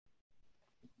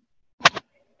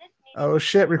Oh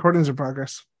shit, recordings in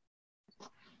progress.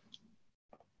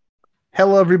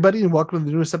 Hello, everybody, and welcome to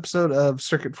the newest episode of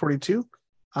Circuit 42.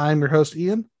 I'm your host,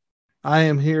 Ian. I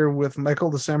am here with Michael,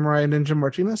 the Samurai Ninja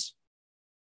Martinez.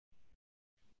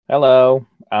 Hello.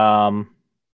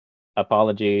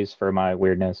 Apologies for my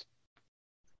weirdness.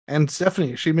 And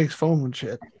Stephanie. She makes foam and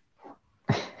shit.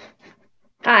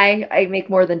 Hi, I make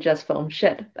more than just foam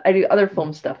shit. I do other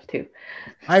foam stuff too.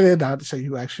 I did not say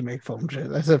you actually make foam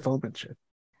shit. I said foam and shit.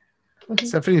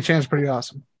 Stephanie Chan's pretty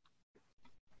awesome.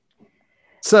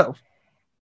 So,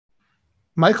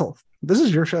 Michael, this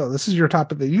is your show. This is your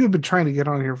topic that you have been trying to get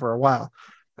on here for a while.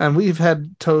 And we've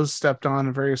had toes stepped on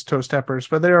and various toe steppers,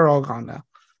 but they are all gone now.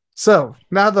 So,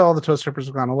 now that all the toe steppers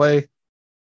have gone away,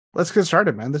 let's get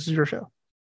started, man. This is your show.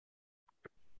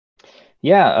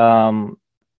 Yeah,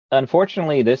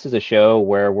 unfortunately, this is a show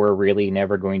where we're really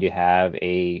never going to have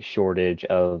a shortage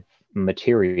of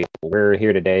material. We're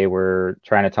here today, we're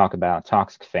trying to talk about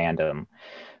toxic fandom.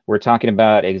 We're talking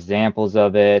about examples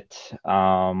of it.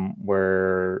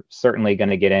 We're certainly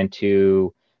going to get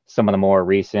into some of the more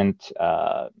recent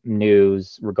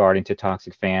news regarding to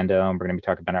toxic fandom. We're going to be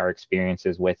talking about our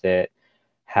experiences with it,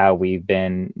 how we've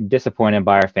been disappointed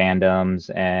by our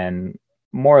fandoms, and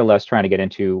more or less trying to get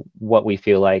into what we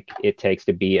feel like it takes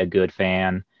to be a good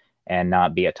fan and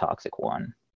not be a toxic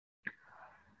one.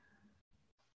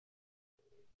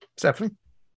 Stephanie?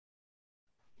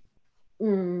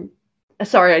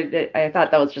 Sorry, I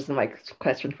thought that was just my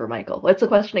question for Michael. What's the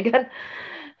question again?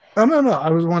 Oh, no. I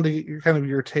was wanting to get kind of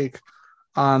your take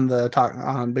on the talk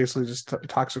on basically just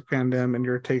toxic fandom and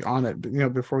your take on it,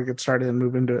 before we get started and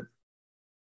move into it.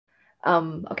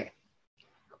 Okay.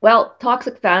 Well,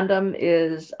 toxic fandom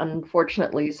is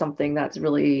unfortunately something that's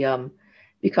really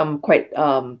become quite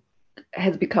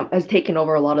has taken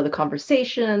over a lot of the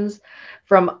conversations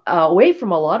from away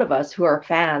from a lot of us who are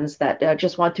fans that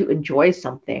just want to enjoy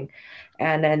something,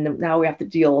 and then now we have to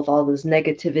deal with all this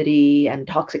negativity and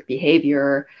toxic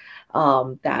behavior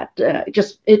that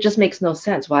it just makes no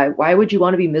sense. Why would you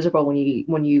want to be miserable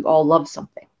when you all love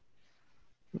something?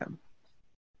 Yeah.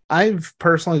 I've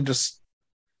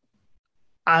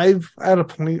at a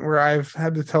point where I've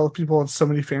had to tell people of so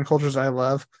many fan cultures I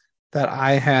love that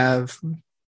I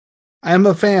am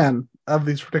a fan of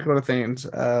these particular things.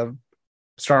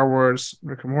 Star Wars,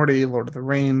 Rick and Morty, Lord of the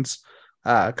Rings,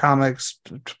 comics,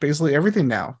 basically everything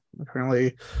now.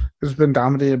 Apparently, has been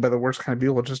dominated by the worst kind of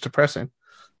people, which is depressing.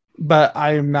 But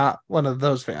I am not one of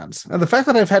those fans. And the fact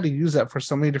that I've had to use that for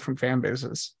so many different fan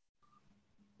bases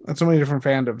and so many different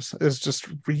fandoms is just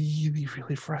really,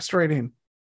 really frustrating.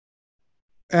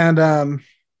 And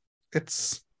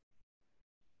it's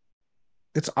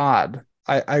odd.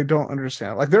 I don't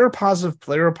understand. Like there are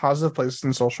positive places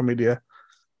in social media,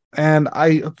 and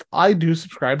I do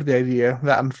subscribe to the idea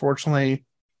that unfortunately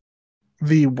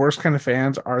the worst kind of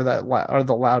fans are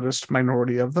the loudest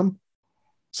minority of them.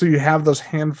 So you have those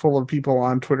handful of people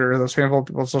on Twitter, those handful of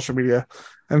people on social media,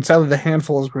 and sadly the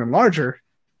handful is growing larger.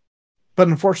 But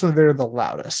unfortunately, they're the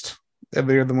loudest, and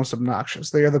they are the most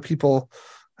obnoxious. They are the people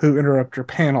who interrupt your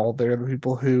panel. They're the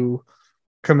people who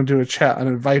come into a chat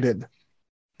uninvited.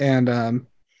 And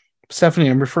Stephanie,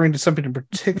 I'm referring to something in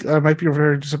particular. I might be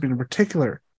referring to something in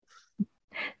particular.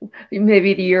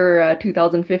 Maybe the year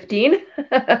 2015.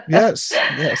 Yes.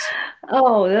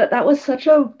 Oh, that was such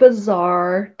a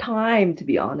bizarre time, to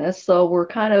be honest. So we're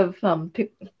kind of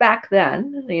back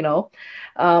then,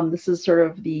 this is sort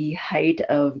of the height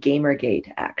of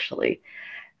Gamergate, actually.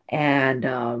 And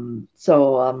a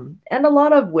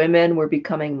lot of women were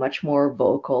becoming much more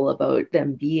vocal about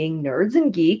them being nerds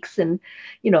and geeks, and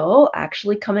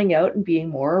actually coming out and being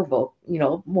more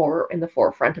in the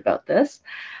forefront about this.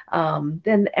 And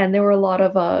there were a lot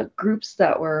of groups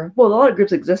that were, well, a lot of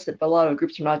groups existed, but a lot of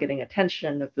groups were not getting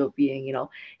attention of being,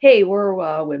 hey,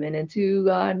 we're women into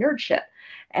nerd shit.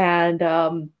 And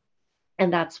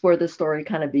that's where the story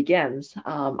kind of begins.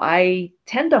 I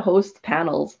tend to host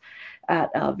panels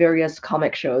at various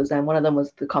comic shows, and one of them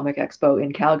was the Comic Expo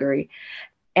in Calgary.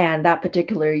 And that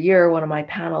particular year, one of my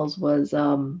panels was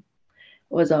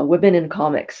women in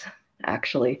comics,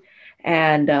 actually,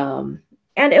 and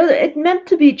it meant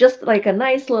to be just like a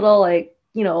nice little like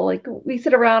we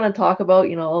sit around and talk about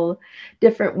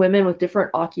different women with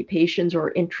different occupations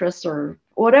or interests or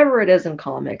whatever it is in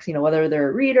comics, whether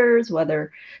they're readers,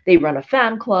 whether they run a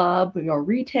fan club,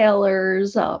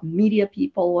 retailers, media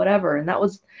people, whatever. And that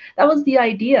was the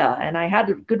idea. And I had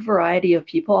a good variety of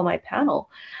people on my panel.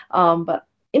 But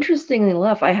interestingly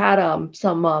enough, I had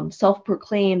some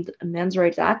self-proclaimed men's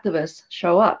rights activists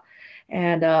show up.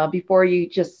 And before you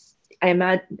just I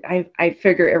imagine I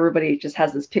figure everybody just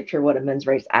has this picture of what a men's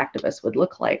rights activist would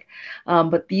look like,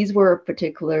 but these were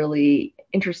particularly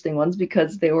interesting ones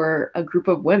because they were a group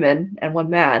of women and one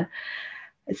man.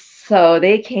 So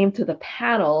they came to the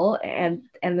panel, and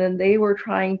then they were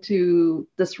trying to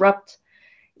disrupt,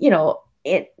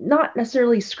 it, not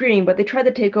necessarily scream, but they tried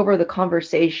to take over the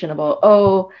conversation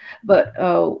about,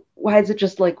 why is it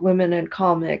just like women in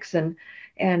comics, and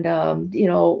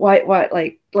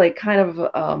why like kind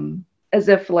of as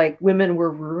if like women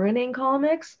were ruining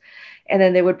comics. And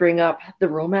then they would bring up the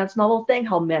romance novel thing,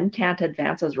 how men can't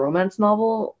advance as romance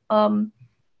novel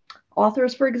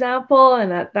authors, for example.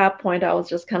 And at that point, I was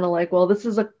just kind of like, well, this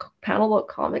is a panel about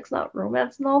comics, not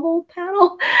romance novel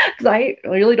panel, because I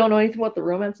really don't know anything about the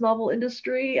romance novel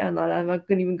industry, and I'm not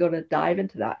going to even go to dive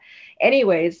into that.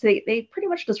 Anyways, they pretty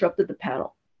much disrupted the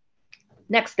panel.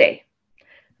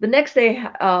 The next day,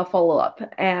 follow up,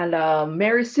 and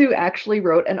Mary Sue actually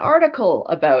wrote an article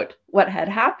about what had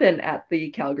happened at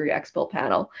the Calgary Expo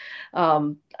panel.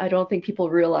 I don't think people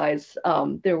realize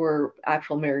there were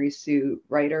actual Mary Sue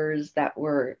writers that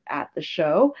were at the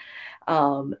show.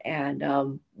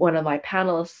 And one of my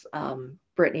panelists,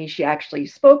 Brittany, she actually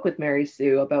spoke with Mary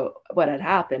Sue about what had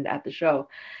happened at the show.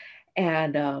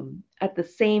 And at the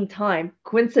same time,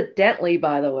 coincidentally,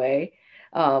 by the way,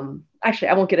 actually,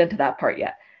 I won't get into that part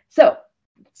yet. So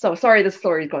sorry, this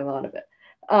story is going on a bit.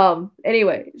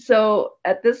 Anyway, so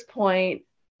at this point,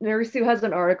 Mary Sue has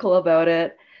an article about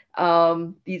it.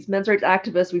 These men's rights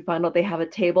activists, we find out they have a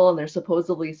table and they're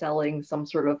supposedly selling some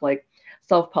sort of like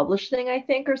self-published thing, I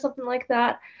think, or something like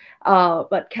that.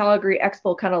 But Calgary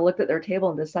Expo kind of looked at their table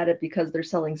and decided, because they're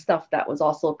selling stuff that was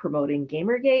also promoting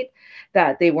Gamergate,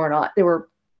 that they were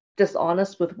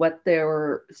dishonest with what they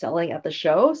were selling at the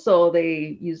show. So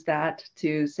they used that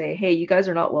to say, hey, you guys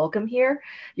are not welcome here.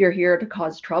 You're here to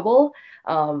cause trouble.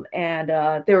 And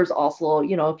there was also,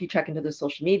 if you check into the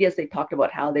social medias, they talked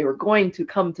about how they were going to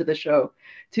come to the show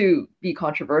to be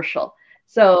controversial.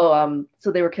 So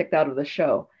they were kicked out of the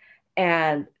show.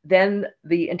 And then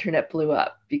the internet blew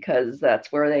up, because that's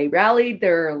where they rallied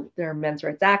their men's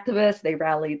rights activists. They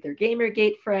rallied their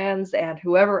Gamergate friends and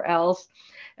whoever else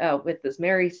with this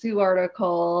Mary Sue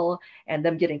article, and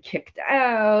them getting kicked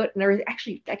out and everything.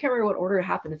 Actually, I can't remember what order it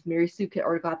happened, if Mary Sue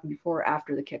article happened before or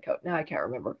after the kick out. Now I can't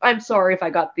remember. I'm sorry if I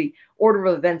got the order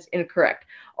of events incorrect.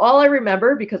 All I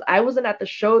remember, because I wasn't at the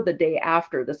show the day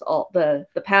after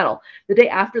the panel, the day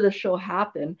after the show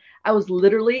happened, I was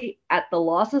literally at the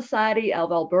Law Society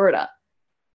of Alberta.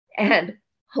 And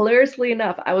hilariously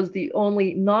enough, I was the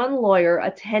only non-lawyer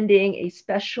attending a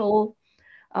special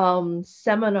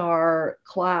seminar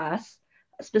class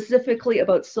specifically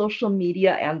about social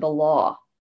media and the law.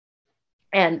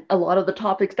 And a lot of the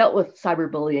topics dealt with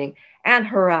cyberbullying and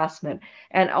harassment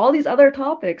and all these other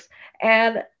topics.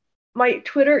 And my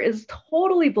Twitter is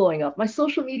totally blowing up. My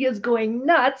social media is going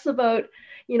nuts about,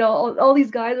 all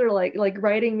these guys are like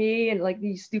writing me and like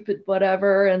these stupid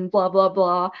whatever and blah, blah,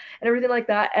 blah, and everything like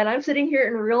that. And I'm sitting here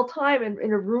in real time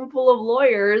in a room full of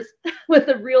lawyers with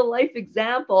a real life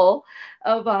example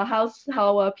of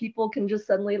how people can just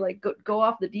suddenly like go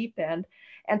off the deep end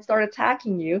and start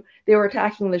attacking you. They were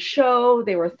attacking the show.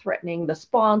 They were threatening the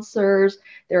sponsors.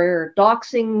 They were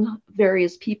doxing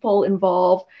various people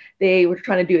involved. They were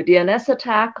trying to do a DNS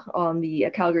attack on the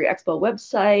Calgary Expo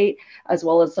website, as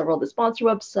well as several of the sponsor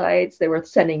websites. They were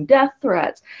sending death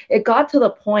threats. It got to the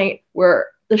point where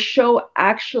the show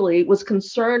actually was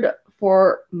concerned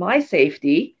for my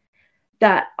safety,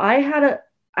 that I had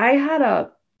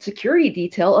a security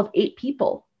detail of 8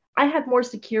 people. I had more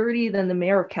security than the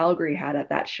mayor of Calgary had at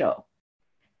that show.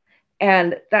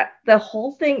 And that the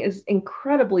whole thing is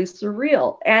incredibly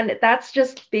surreal. And that's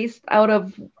just based out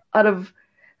of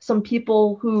some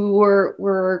people who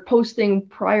were posting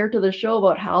prior to the show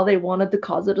about how they wanted to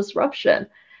cause a disruption.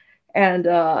 And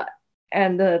why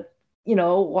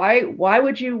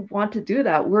would you want to do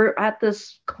that? We're at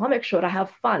this comic show to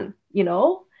have fun,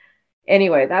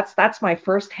 Anyway, that's my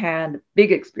firsthand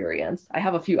big experience. I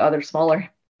have a few other smaller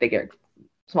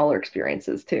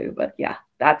experiences too, but yeah,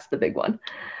 that's the big one.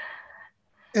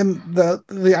 And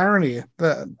the irony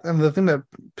and the thing that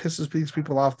pisses these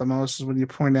people off the most is when you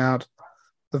point out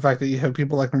the fact that you have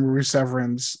people like Marie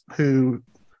Severance, who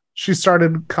she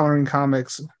started coloring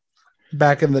comics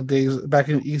back in the days of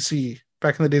EC,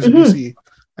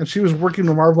 and she was working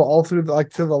with Marvel all through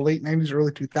to the late 90s,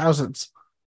 early 2000s.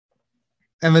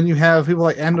 And then you have people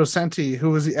like Ando Senti,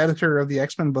 who was the editor of the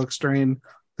X-Men books during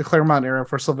the Claremont era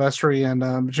for Silvestri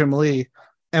and Jim Lee.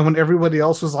 And when everybody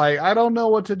else was like, I don't know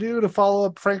what to do to follow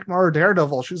up Frank Miller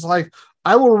Daredevil, she's like,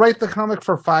 I will write the comic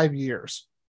for 5 years.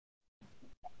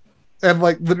 and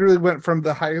like literally went from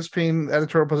the highest paying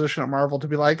editorial position at Marvel to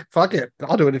be like, fuck it,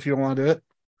 I'll do it if you don't want to do it.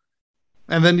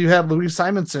 And then you have Louise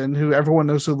Simonson, who everyone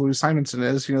knows who Louise Simonson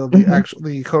is, you know,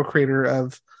 the co-creator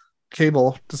of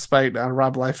Cable, despite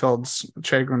Rob Liefeld's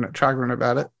chagrin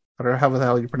about it, or however the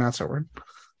hell you pronounce that word.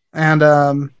 And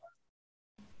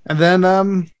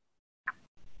then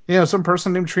you know, some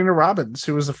person named Trina Robbins,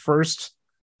 who was the first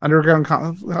female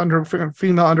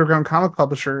underground comic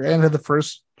publisher and had the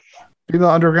first female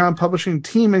underground publishing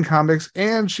team in comics,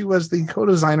 and she was the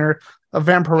co-designer of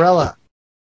Vampirella.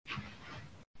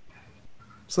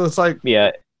 So it's like,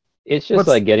 yeah, it's just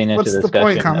like getting into the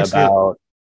discussion about.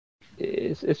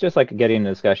 It's just like getting a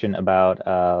discussion about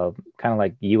kind of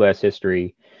like U.S.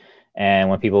 history, and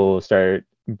when people start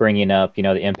bringing up, you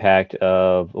know, the impact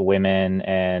of women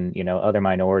and, you know, other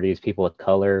minorities, people of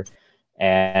color,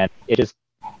 and it just,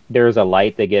 there's a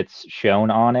light that gets shown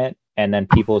on it, and then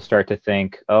people start to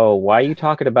think, oh, why are you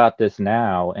talking about this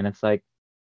now? And it's like,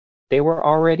 they were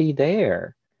already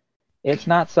there. It's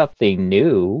not something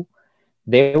new.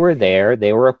 They were there.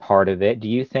 They were a part of it. Do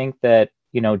you think that,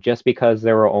 you know, just because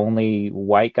there were only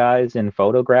white guys in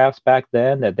photographs back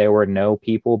then, that there were no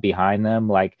people behind them,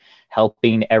 like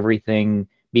helping everything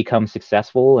become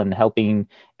successful and helping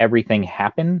everything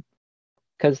happen?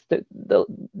 Because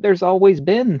there's always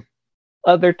been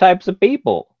other types of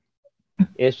people.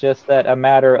 It's just that a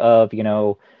matter of, you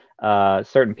know,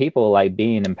 certain people like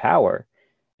being in power.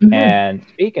 And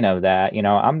speaking of that, you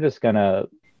know, I'm just going to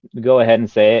go ahead and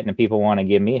say it, and if people want to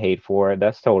give me hate for it,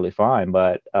 that's totally fine.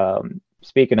 But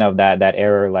speaking of that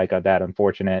era, like of that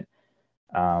unfortunate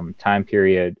time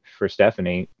period for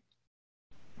Stephanie,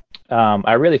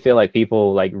 I really feel like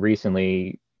people like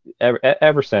recently,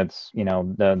 ever since, you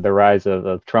know, the rise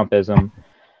of Trumpism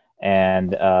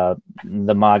and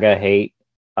the MAGA hate,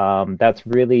 that's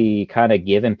really kind of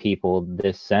given people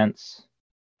this sense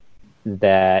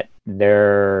that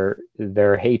their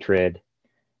hatred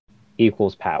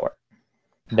equals power,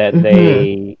 that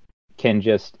they can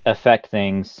just affect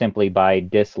things simply by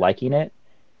disliking it.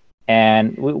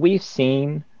 And we've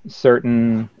seen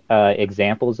certain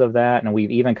examples of that, and we've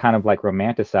even kind of like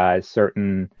romanticized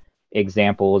certain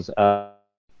examples of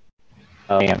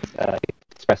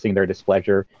expressing their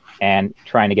displeasure and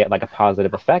trying to get like a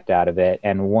positive effect out of it.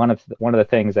 And one of the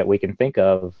things that we can think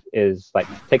of is, like,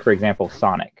 take for example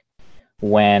Sonic.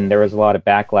 When there was a lot of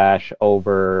backlash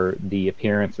over the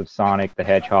appearance of Sonic the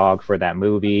Hedgehog for that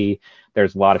movie,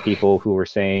 there's a lot of people who were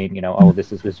saying, you know, oh,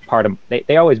 this is part of,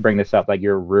 they always bring this up, like,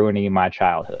 you're ruining my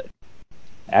childhood,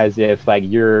 as if like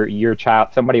your child,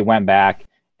 somebody went back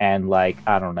and, like,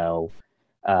 I don't know,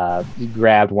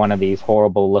 grabbed one of these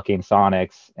horrible looking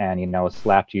Sonics and, you know,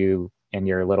 slapped you in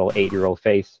your little 8-year-old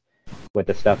face with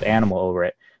a stuffed animal over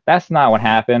it. That's not what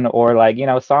happened. Or, like, you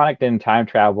know, Sonic didn't time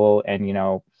travel and, you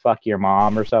know, fuck your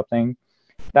mom or something.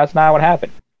 That's not what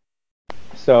happened.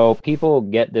 So people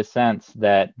get this sense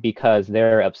that because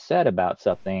they're upset about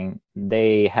something,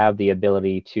 they have the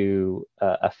ability to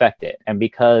affect it. And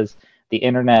because the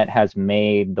internet has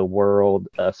made the world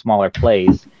a smaller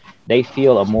place, they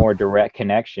feel a more direct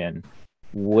connection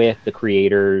with the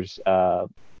creators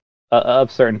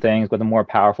of certain things, with the more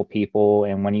powerful people.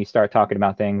 And when you start talking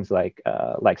about things like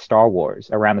Star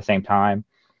Wars around the same time,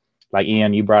 like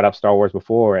Ian, you brought up Star Wars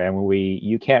before, and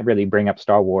you can't really bring up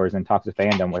Star Wars and talk to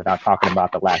fandom without talking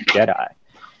about The Last Jedi,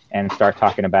 and start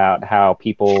talking about how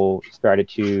people started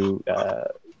to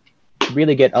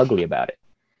really get ugly about it.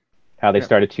 How they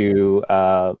started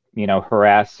to, you know,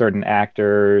 harass certain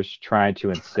actors, trying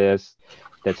to insist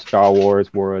that Star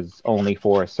Wars was only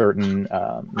for a certain,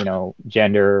 you know,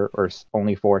 gender, or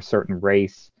only for a certain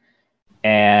race.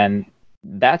 And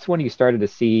that's when you started to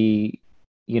see,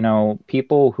 you know,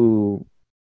 people who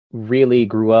really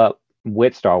grew up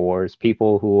with Star Wars,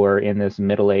 people who are in this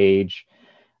middle age,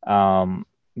 you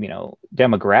know,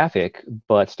 demographic,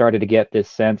 but started to get this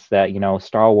sense that, you know,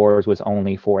 Star Wars was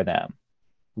only for them.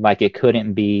 Like, it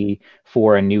couldn't be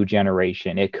for a new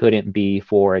generation. It couldn't be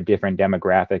for a different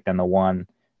demographic than the one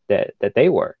that they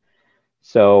were.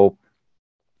 So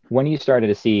when you started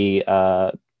to see,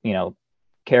 you know,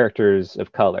 characters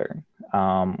of color,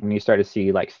 when you start to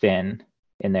see like Finn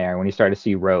in there, when you start to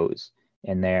see Rose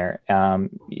in there, all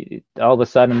of a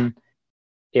sudden,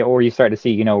 or you start to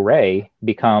see, you know, Rey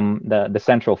become the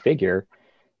central figure,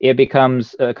 it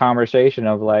becomes a conversation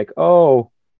of like,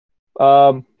 oh,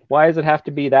 why does it have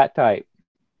to be that type?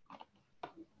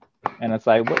 And it's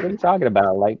like, what are you talking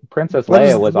about? Like, Princess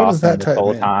Leia was awesome this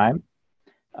whole time.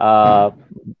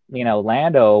 You know,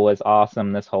 Lando was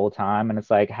awesome this whole time. And it's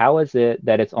like, how is it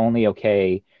that it's only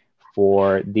okay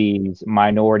for these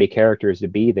minority characters to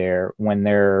be there when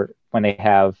they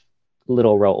have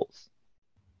little roles?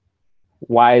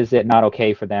 why is it not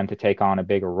okay for them to take on a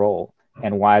bigger role?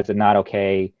 And why is it not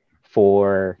okay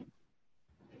for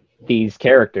these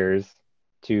characters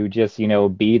to just,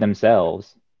 be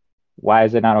themselves? Why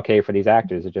is it not okay for these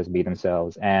actors to just be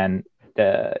themselves? And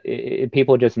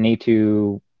people just need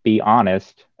to be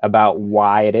honest about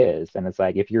why it is. And it's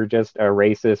like, if you're just a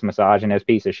racist, misogynist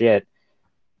piece of shit,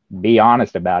 be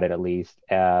honest about it at least.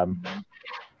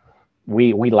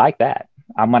 We like that.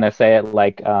 I'm gonna say it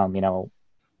like Aldo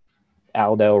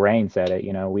Rain said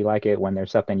it. We like it when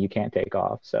there's something you can't take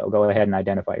off. So go ahead and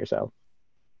identify yourself.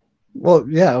 Well,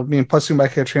 yeah, I mean, plus you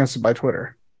might get a chance to buy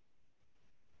Twitter.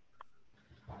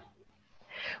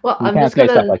 Well, You can't say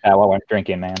stuff like that while we're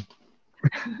drinking, man.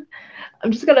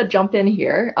 I'm just gonna jump in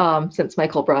here since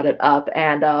Michael brought it up,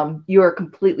 and you are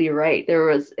completely right. There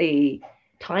was a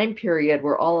time period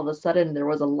where all of a sudden there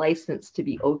was a license to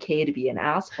be okay to be an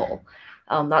asshole.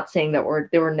 Not saying that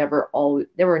there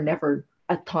were never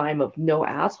a time of no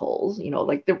assholes.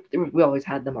 Like we always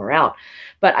had them around,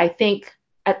 but I think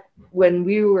when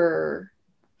we were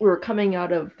coming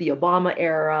out of the Obama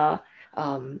era,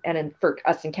 for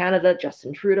us in Canada,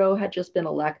 Justin Trudeau had just been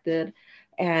elected.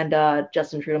 And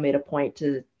Justin Trudeau made a point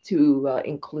to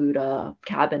include a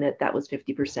cabinet that was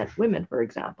 50% women, for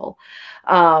example.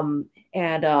 You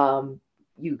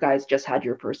guys just had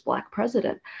your first Black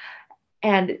president.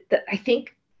 And I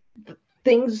think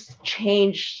things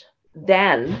changed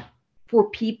then for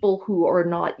people who are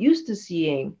not used to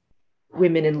seeing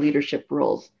women in leadership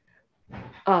roles,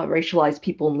 racialized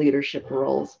people in leadership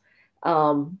roles.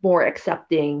 More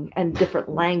accepting and different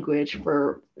language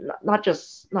for not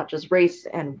just race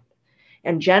and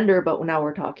gender, but now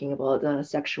we're talking about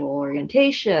sexual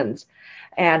orientations,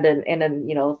 and then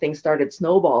things started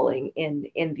snowballing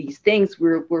in these things.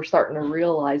 We're starting to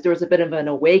realize there was a bit of an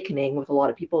awakening with a lot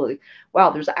of people. Like,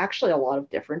 wow, there's actually a lot of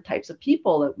different types of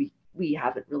people that we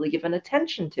haven't really given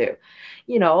attention to,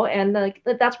 and like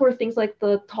that's where things like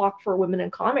the Talk for Women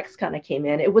in Comics kind of came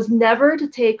in. It was never to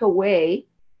take away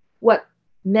what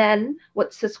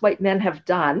cis white men have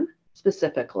done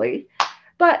specifically,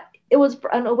 but it was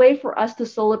a way for us to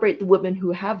celebrate the women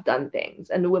who have done things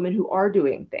and the women who are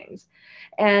doing things.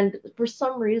 And for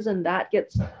some reason that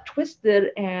gets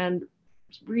twisted and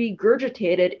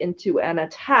regurgitated into an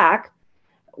attack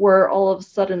where all of a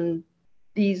sudden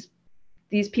these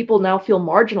people now feel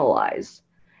marginalized,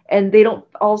 and they don't,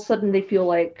 all of a sudden they feel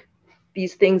like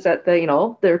these things that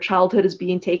their childhood is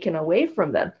being taken away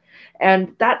from them.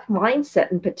 And that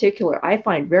mindset in particular, I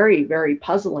find very, very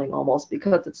puzzling almost,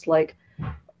 because it's like,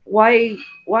 why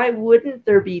wouldn't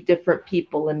there be different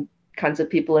people and kinds of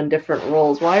people in different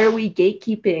roles? Why are we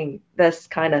gatekeeping this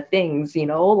kind of things?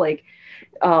 Like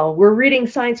we're reading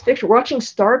science fiction, we're watching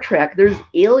Star Trek. There's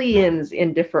aliens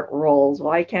in different roles.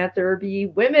 Why can't there be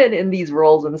women in these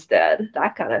roles instead?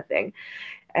 That kind of thing.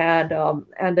 And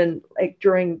then like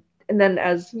and then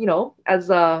as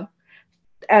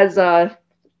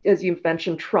as you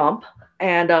mentioned, Trump,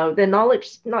 and the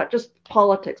knowledge, not just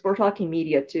politics, we're talking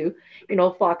media too.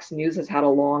 Fox News has had a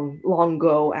long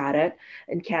go at it.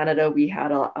 In Canada, we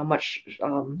had a much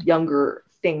younger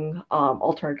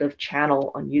alternative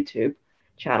channel on YouTube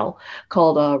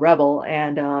called Rebel,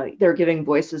 and they're giving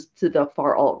voices to the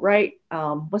far alt-right.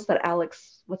 What's that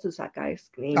guy's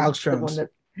name? Alex Jones. The one that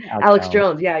Alex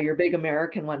Jones, yeah, your big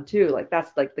American one too. Like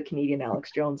that's like the Canadian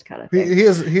Alex Jones kind of thing. He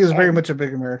is very much a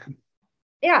big American.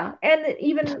 Yeah, and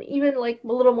even like a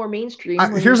little more mainstream.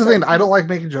 Here's the thing: I don't like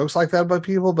making jokes like that about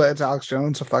people, but it's Alex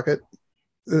Jones, so fuck it.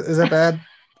 Is that bad?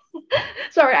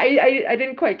 Sorry, I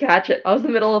didn't quite catch it. I was in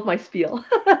the middle of my spiel.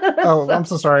 Oh, I'm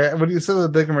so sorry. When you said the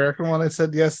big American one, I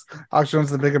said yes, Alex Jones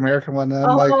is the big American one. And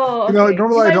I'm like, okay.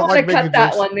 Normally I don't like making jokes.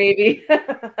 That one maybe.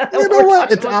 You know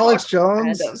what? It's Alex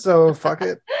Jones, so fuck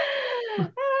it.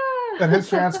 And his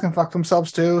fans can fuck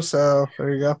themselves too. So there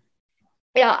you go.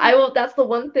 Yeah, I will. That's the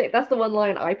one thing. That's the one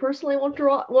line I personally won't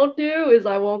do, is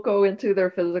I won't go into their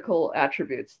physical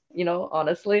attributes.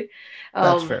 Honestly,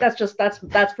 that's fair.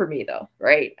 That's for me though,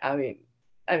 right? I mean,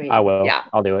 I will. Yeah,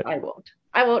 I'll do it. I won't.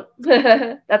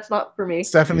 That's not for me.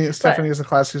 Stephanie is the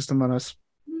classiest among us.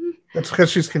 That's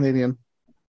because she's Canadian.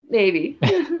 Maybe.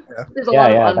 Yeah. There's a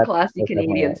lot of unclassy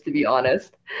Canadians, to be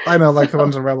honest. I know, like the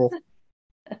ones in Rebel.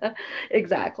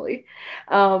 Exactly.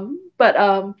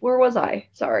 But where was I?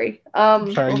 Sorry.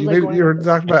 Sorry, you were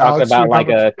talking about like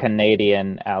a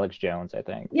Canadian Alex Jones, I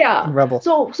think. Yeah. Rebel.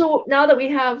 So now that we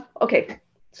have,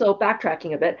 so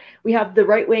backtracking a bit, we have the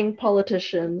right-wing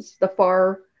politicians, the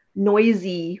far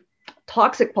noisy,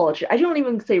 toxic politicians. I don't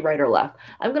even say right or left.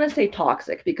 I'm going to say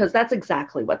toxic, because that's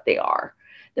exactly what they are.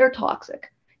 They're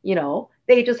toxic. You know,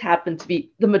 they just happen to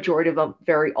be, the majority of them,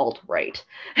 very alt-right,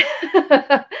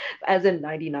 as in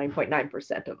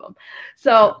 99.9% of them.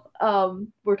 So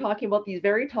we're talking about these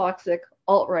very toxic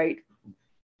alt-right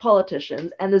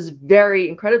politicians and this very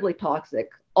incredibly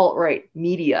toxic alt-right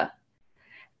media.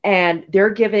 And they're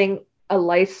giving a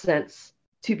license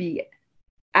to be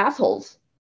assholes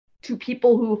to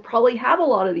people who probably have a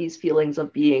lot of these feelings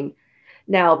of feeling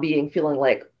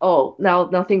like, oh,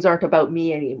 now things aren't about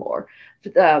me anymore.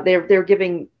 They're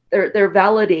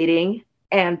validating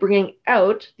and bringing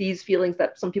out these feelings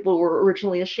that some people were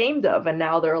originally ashamed of, and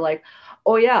now they're like,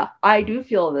 oh yeah, I do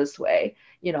feel this way.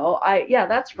 You know, yeah,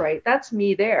 that's right, that's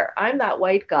me there. I'm that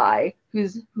white guy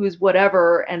who's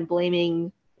whatever, and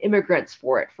blaming immigrants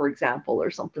for it, for example, or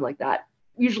something like that,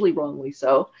 usually wrongly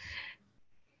so.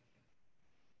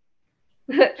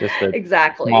 Just the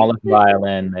exactly. smallest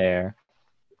violin there.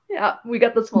 Yeah, we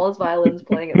got the smallest violins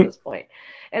playing at this point.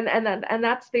 And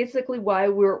that's basically why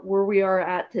we're where we are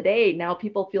at today. Now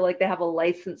people feel like they have a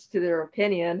license to their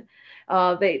opinion.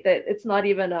 That it's not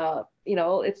even a, you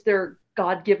know, it's their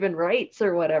God-given rights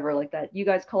or whatever like that. You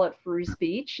guys call it free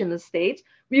speech in the States.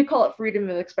 We call it freedom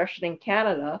of expression in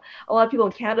Canada. A lot of people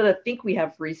in Canada think we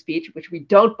have free speech, which we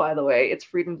don't, by the way. It's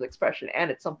freedom of expression,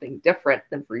 and it's something different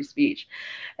than free speech.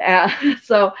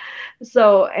 So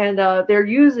they're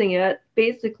using it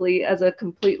basically as a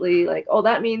completely like, oh,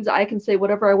 that means I can say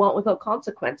whatever I want without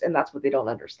consequence, and that's what they don't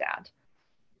understand.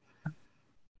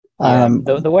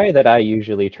 The way that I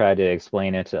usually try to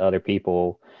explain it to other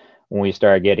people when we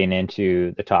start getting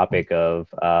into the topic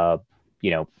of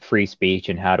free speech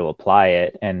and how to apply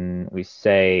it, and we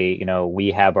say,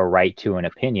 we have a right to an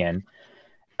opinion.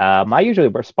 My usual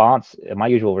response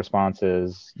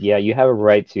is, yeah, you have a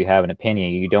right to have an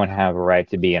opinion. You don't have a right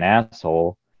to be an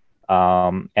asshole.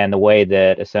 And the way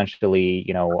that essentially,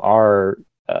 our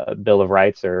Bill of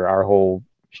Rights, or our whole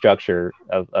structure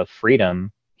of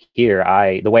freedom here,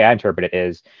 the way I interpret it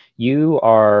is, you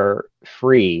are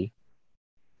free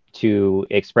to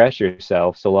express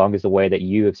yourself so long as the way that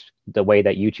you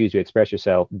choose to express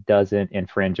yourself doesn't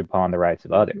infringe upon the rights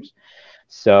of others.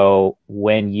 So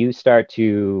when you start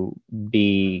to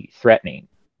be threatening,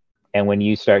 and when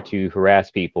you start to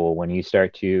harass people, when you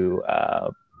start to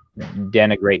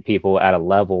denigrate people at a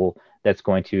level that's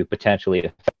going to potentially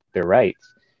affect their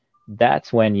rights,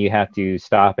 that's when you have to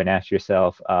stop and ask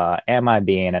yourself, am I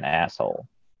being an asshole?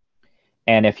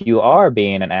 And if you are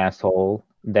being an asshole,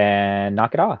 then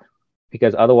knock it off,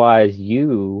 because otherwise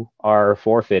you are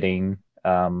forfeiting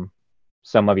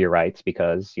some of your rights,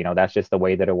 because that's just the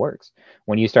way that it works.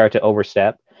 When you start to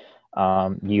overstep,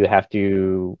 you have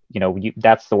to,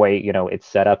 that's the way it's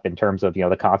set up in terms of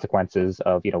the consequences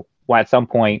of well, at some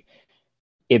point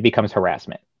it becomes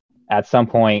harassment, at some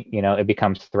point it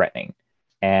becomes threatening,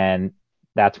 and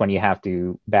that's when you have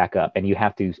to back up, and you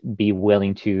have to be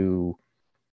willing to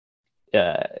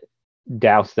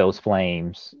douse those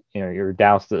flames, you're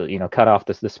douse the cut off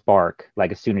the spark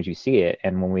like as soon as you see it.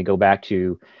 And when we go back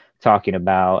to talking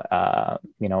about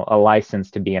a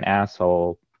license to be an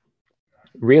asshole,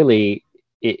 really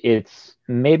it's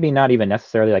maybe not even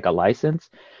necessarily like a license,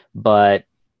 but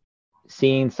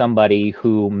seeing somebody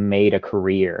who made a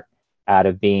career out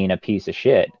of being a piece of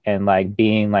shit and like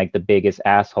being like the biggest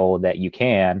asshole that you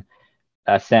can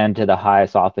ascend to the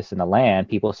highest office in the land,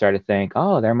 people start to think,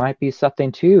 oh, there might be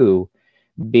something to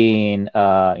being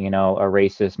a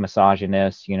racist,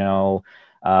 misogynist,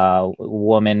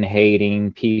 woman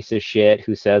hating piece of shit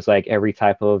who says like every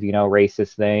type of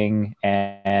racist thing,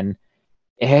 and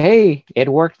hey, it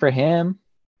worked for him,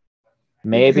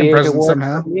 maybe it could work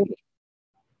for me.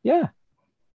 Yeah.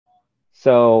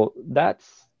 So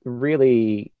that's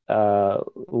really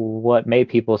what made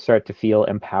people start to feel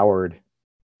empowered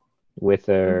with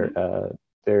their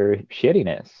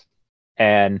shittiness.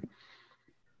 And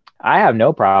I have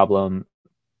no problem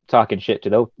talking shit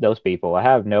to those people. I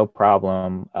have no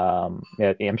problem.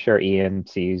 I'm sure Ian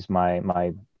sees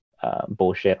my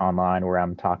bullshit online where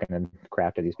I'm talking and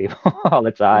crap to these people all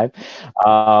the time.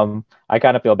 I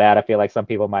kind of feel bad. I feel like some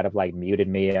people might have like muted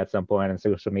me at some point on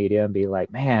social media and be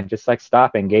like, man, just like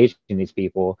stop engaging these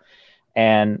people.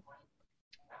 And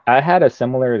I had a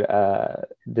similar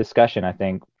discussion, I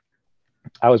think.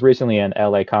 I was recently in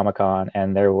LA Comic-Con,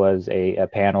 and there was a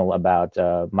panel about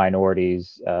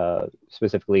minorities,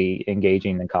 specifically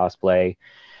engaging in cosplay,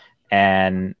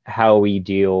 and how we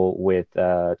deal with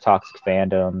toxic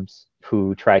fandoms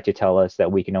who try to tell us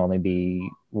that we can only be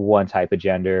one type of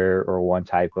gender or one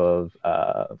type of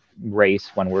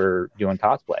race when we're doing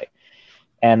cosplay.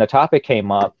 And the topic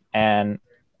came up, and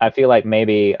I feel like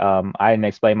maybe I didn't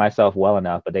explain myself well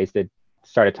enough, but they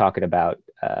started talking about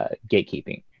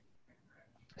gatekeeping.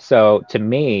 So to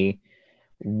me,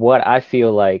 what I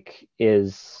feel like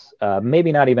is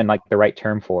maybe not even like the right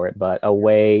term for it, but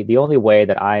the only way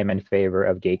that I am in favor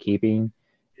of gatekeeping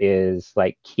is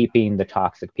like keeping the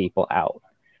toxic people out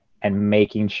and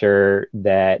making sure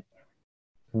that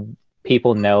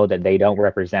people know that they don't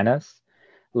represent us.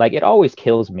 Like it always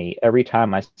kills me every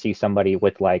time I see somebody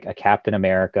with like a Captain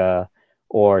America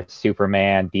or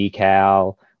Superman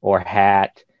decal or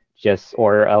hat, just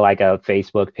or like a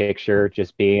Facebook picture,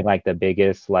 just being like the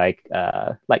biggest like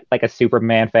a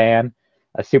Superman fan,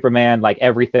 a Superman like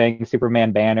everything,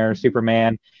 Superman banner,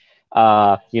 Superman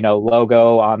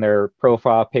logo on their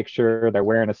profile picture. They're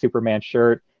wearing a Superman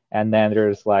shirt, and then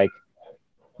there's like,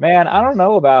 man, I don't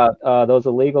know about those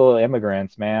illegal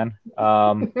immigrants, man.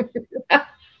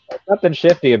 Something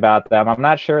shifty about them. I'm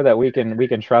not sure that we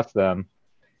can trust them.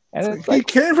 And it's He like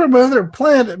came from another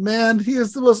planet, man. He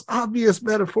is the most obvious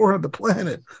metaphor on the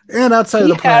planet and outside of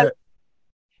he the planet.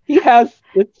 has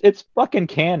it's fucking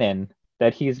canon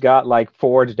that he's got like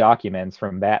forged documents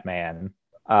from Batman.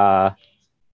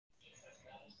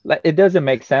 It doesn't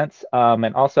make sense.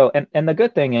 And also, and the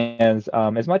good thing is,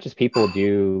 as much as people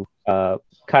do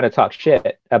kind of talk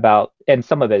shit about, and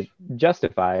some of it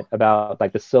justified about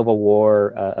like the Civil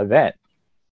War event.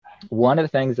 One of the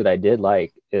things that I did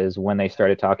like is when they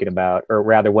started talking about, or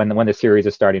rather, when the series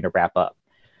is starting to wrap up.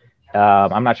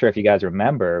 I'm not sure if you guys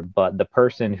remember, but the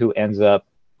person who ends up,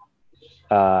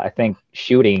 I think,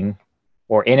 shooting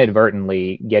or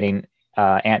inadvertently getting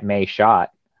Aunt May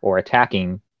shot or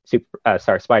attacking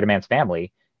Spider-Man's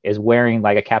family is wearing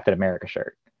like a Captain America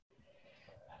shirt.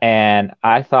 And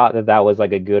I thought that that was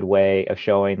like a good way of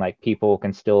showing like people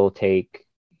can still take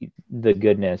the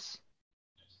goodness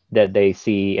that they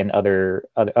see in other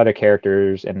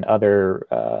characters and other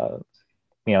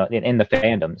in the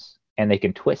fandoms, and they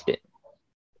can twist it,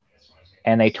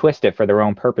 and they twist it for their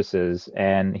own purposes.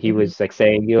 And he was like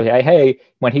saying, hey,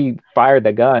 when he fired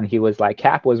the gun, he was like,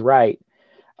 Cap was right.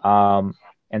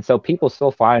 And so people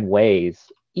still find ways,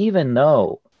 even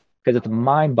though, because it's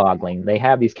mind-boggling, they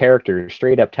have these characters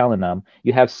straight up telling them.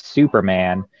 You have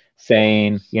Superman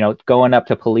saying, going up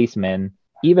to policemen,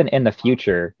 even in the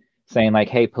future, saying like,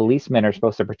 hey, policemen are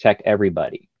supposed to protect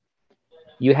everybody.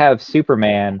 You have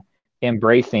Superman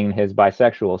embracing his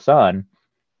bisexual son,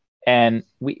 and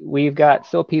we've got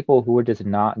still people who are just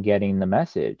not getting the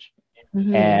message.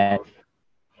 And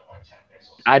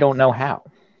I don't know how.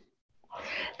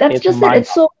 That's just it.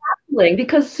 It's so baffling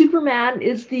because Superman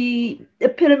is the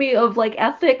epitome of like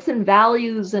ethics and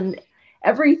values and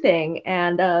everything,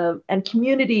 and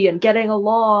community and getting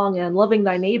along and loving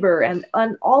thy neighbor and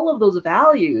all of those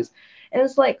values. And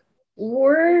it's like,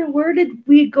 where did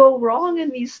we go wrong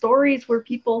in these stories where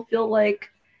people feel like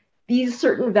these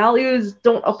certain values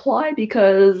don't apply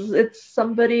because it's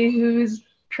somebody who's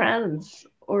trans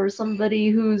or somebody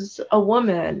who's a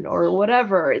woman or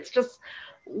whatever? It's just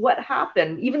what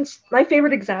happened. Even my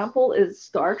favorite example is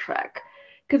Star Trek,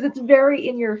 because it's very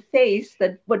in your face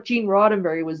that what Gene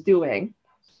Roddenberry was doing.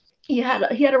 He had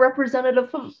a representative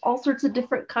from all sorts of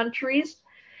different countries.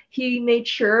 He made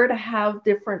sure to have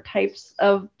different types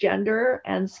of gender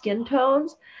and skin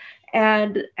tones.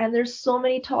 And there's so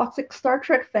many toxic Star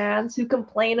Trek fans who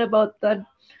complain about the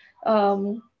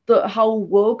how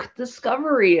woke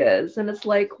Discovery is. And it's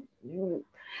like,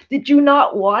 did you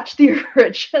not watch the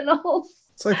originals?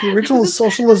 It's like the original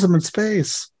Socialism in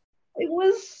Space. It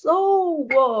was so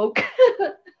woke.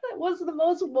 It was the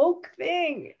most woke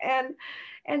thing.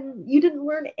 And you didn't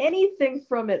learn anything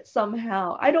from it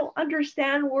somehow. I don't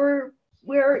understand where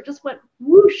it just went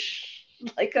whoosh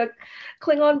like a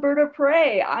Klingon bird of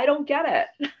prey. I don't get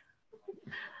it.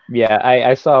 Yeah,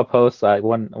 I saw a post like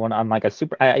one on like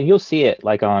a you'll see it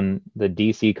like on the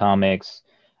DC Comics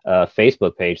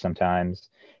Facebook page sometimes,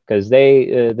 because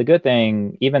they the good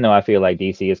thing, even though I feel like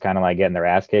DC is kind of like getting their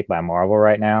ass kicked by Marvel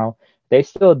right now, they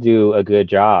still do a good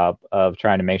job of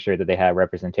trying to make sure that they have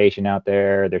representation out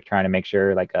there. They're trying to make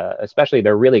sure like especially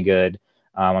they're really good.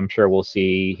 I'm sure we'll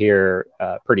see here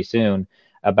pretty soon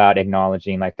about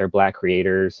acknowledging like their Black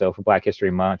creators. So for Black History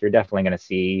Month, you're definitely going to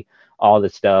see all the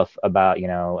stuff about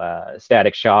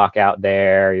Static Shock out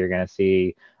there. You're going to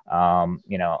see you're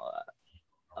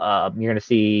going to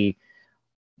see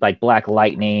like Black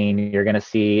Lightning. You're going to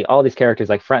see all these characters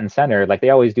like front and center. Like they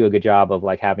always do a good job of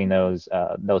like having those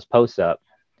posts up.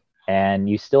 And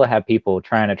you still have people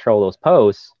trying to troll those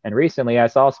posts. And recently I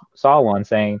saw one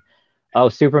saying, "Oh,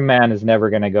 Superman is never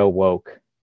going to go woke."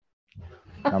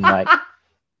 I'm like,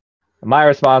 my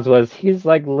response was, he's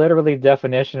like literally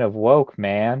definition of woke,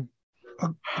 man.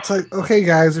 It's like, okay,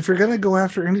 guys, if you're going to go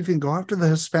after anything, go after the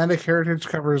Hispanic heritage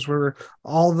covers where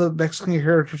all the Mexican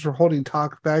characters are holding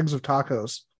bags of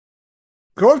tacos.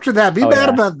 Go after that. Be Oh mad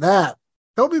yeah. about that.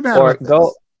 Don't be mad Or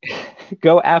about this.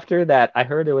 go after that. I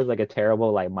heard it was like a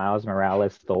terrible like Miles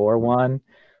Morales Thor one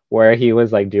where he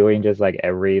was like doing just like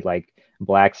every like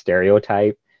black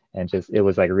stereotype and just it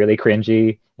was like really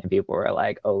cringy and people were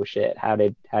like, "Oh shit, how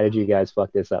did you guys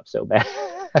fuck this up so bad?"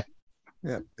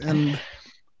 Yeah, and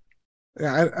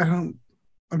yeah, I don't.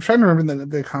 I'm trying to remember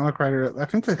the comic writer. I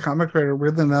think the comic writer,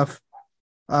 weirdly enough,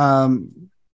 um,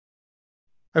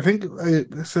 I think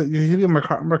so Eugenio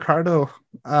Mercado.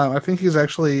 I think he's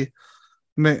actually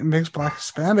mixed Black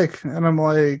Hispanic, and I'm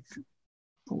like,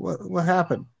 what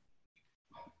happened?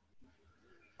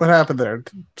 What happened there?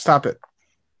 Stop it.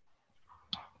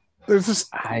 There's just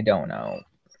I don't know.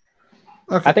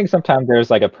 I okay. think sometimes there's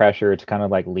like a pressure to kind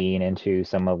of like lean into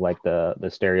some of like the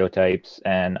stereotypes,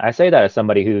 and I say that as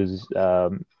somebody who's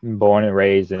born and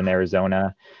raised in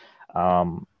Arizona.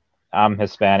 Um, I'm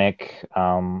Hispanic,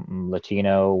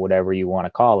 Latino, whatever you want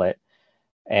to call it,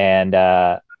 and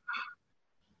I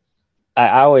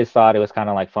always thought it was kind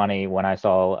of like funny when I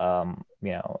saw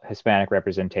Hispanic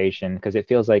representation because it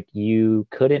feels like you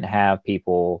couldn't have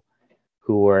people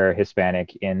who were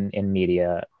Hispanic in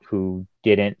media who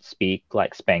didn't speak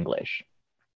like Spanglish,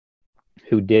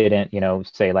 who didn't,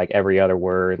 say like every other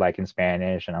word like in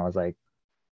Spanish. And I was like,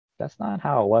 that's not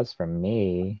how it was for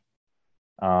me.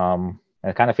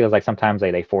 It kind of feels like sometimes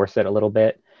they force it a little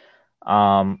bit.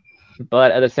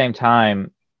 But at the same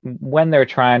time, when they're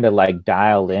trying to like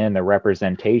dial in the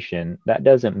representation, that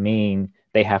doesn't mean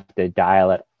they have to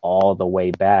dial it all the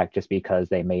way back just because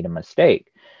they made a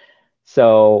mistake.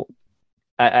 So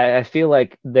I feel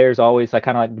like there's always like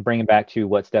kind of like bringing back to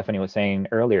what Stephanie was saying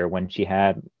earlier when she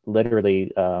had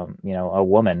literally, a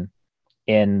woman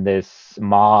in this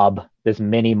mob, this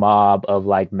mini mob of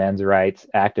like men's rights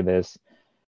activists.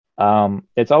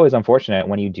 It's always unfortunate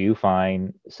when you do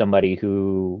find somebody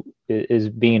who is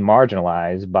being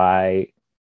marginalized by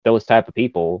those type of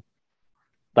people,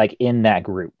 like in that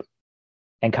group,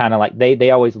 and kind of like they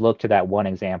always look to that one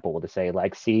example to say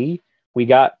like, we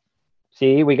got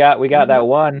we got that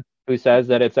one who says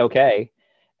that it's okay.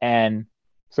 And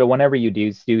so whenever you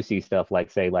do see stuff like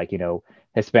say like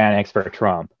Hispanics for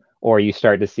Trump, or you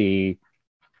start to see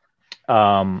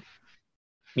um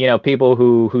people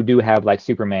who do have like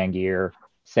Superman gear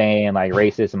saying like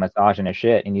racist and misogynist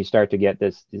shit, and you start to get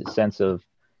this sense of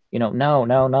no, no,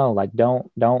 no, like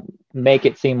don't make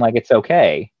it seem like it's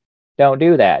okay. Don't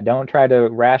do that. Don't try to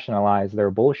rationalize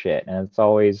their bullshit. And it's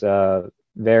always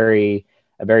very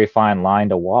a very fine line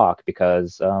to walk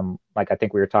because like I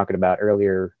think we were talking about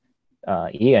earlier,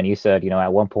 Ian, you said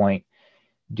at one point,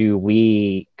 do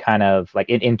we kind of like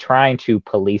in trying to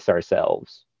police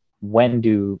ourselves, when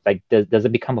does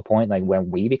it become a point like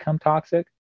when we become toxic?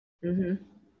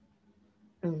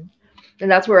 Mm-hmm. Mm.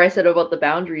 And that's where I said about the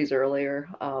boundaries earlier.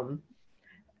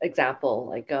 Example,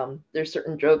 like there's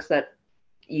certain jokes that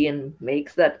Ian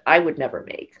makes that I would never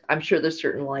make. I'm sure there's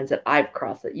certain lines that I've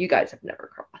crossed that you guys have never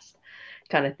crossed,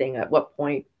 kind of thing. At what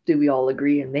point do we all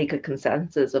agree and make a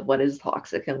consensus of what is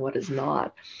toxic and what is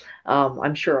not?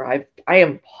 I'm sure I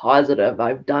am positive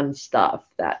I've done stuff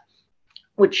that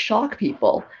would shock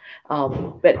people,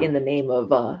 but in the name of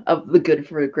the good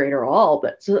for the greater all.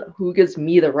 But so who gives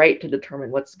me the right to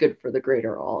determine what's good for the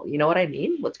greater all? You know what I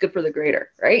mean? What's good for the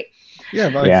greater, right? Yeah,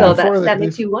 but like Yeah. So before that they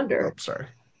makes you oh, wonder. sorry.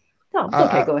 No, it's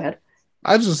okay. I, Go ahead.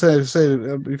 I just say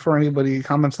before anybody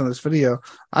comments on this video,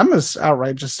 I'm just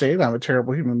outright just stating I'm a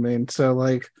terrible human being. So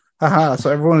like, haha.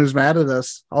 So everyone who's mad at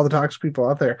us, all the toxic people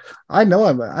out there, I know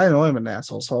I'm an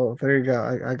asshole. So there you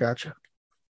go. I got you.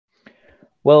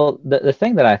 Well, the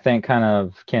thing that I think kind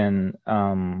of can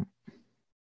kind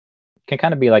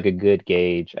of be like a good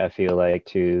gauge, I feel like,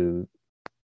 to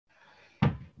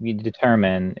you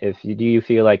determine if do you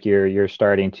feel like you're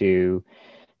starting to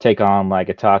take on like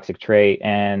a toxic trait.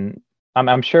 And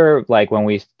I'm sure like when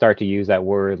we start to use that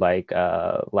word like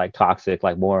toxic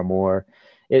like more and more,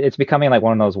 it's becoming like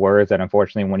one of those words that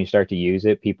unfortunately when you start to use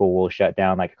it, people will shut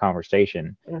down like a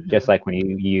conversation, just like when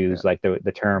you use like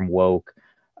the term woke,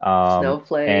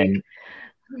 Snowflake. and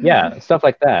yeah, stuff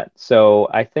like that. So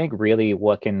I think really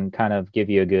what can kind of give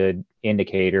you a good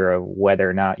indicator of whether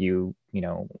or not you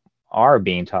are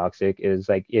being toxic is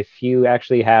like if you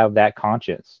actually have that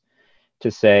conscience to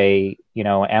say,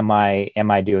 am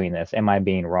I doing this? Am I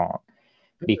being wrong?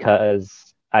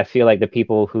 Because I feel like the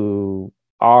people who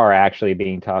are actually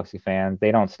being toxic fans,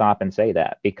 they don't stop and say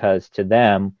that because to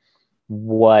them,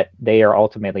 what they are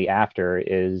ultimately after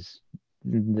is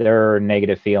their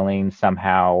negative feelings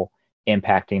somehow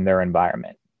impacting their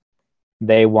environment.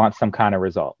 They want some kind of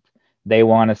result. They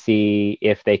want to see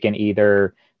if they can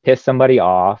either piss somebody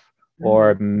off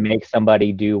or make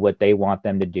somebody do what they want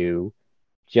them to do,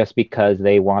 just because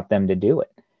they want them to do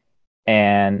it.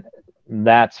 And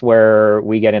that's where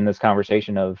we get in this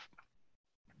conversation of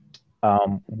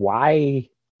why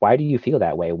do you feel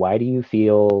that way? Why do you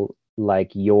feel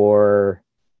like your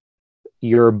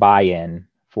buy-in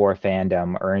for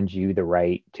fandom earns you the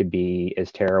right to be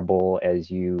as terrible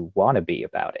as you want to be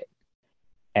about it?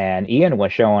 And Ian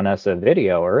was showing us a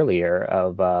video earlier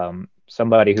of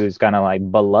somebody who's kind of like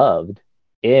beloved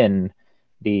in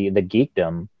the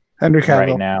geekdom Henry right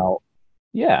Cavill. now.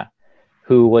 Yeah.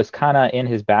 Who was kind of in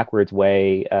his backwards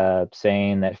way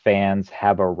saying that fans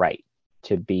have a right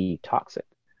to be toxic.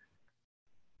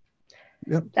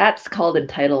 Yep. That's called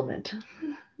entitlement.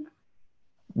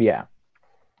 Yeah.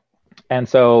 And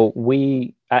so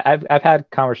I've had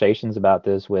conversations about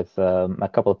this with a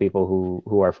couple of people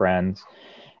who are friends,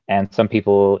 and some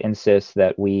people insist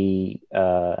that we,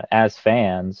 as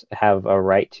fans, have a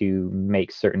right to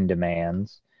make certain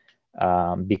demands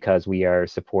because we are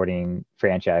supporting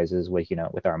franchises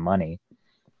with our money.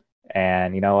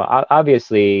 And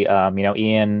obviously,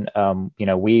 Ian,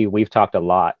 we've talked a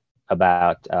lot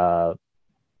about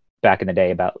back in the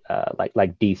day about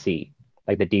like DC,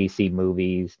 like the DC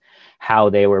movies, how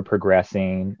they were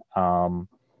progressing.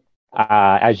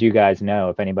 As you guys know,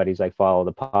 if anybody's like follow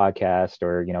the podcast,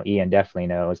 or Ian definitely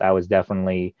knows, I was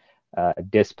definitely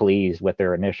displeased with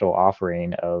their initial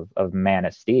offering of Man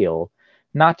of Steel,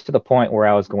 not to the point where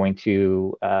I was going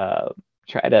to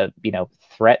try to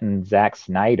threaten Zack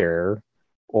Snyder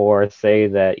or say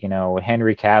that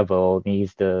Henry Cavill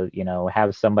needs to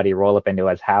have somebody roll up into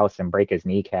his house and break his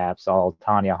kneecaps, all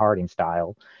Tanya Harding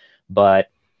style, but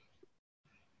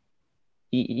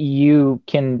you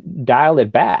can dial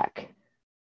it back.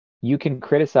 You can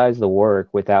criticize the work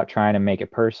without trying to make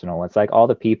it personal. It's like all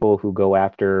the people who go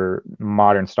after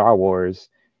modern Star Wars,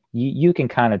 you can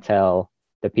kind of tell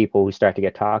the people who start to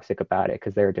get toxic about it,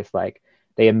 because they're just like,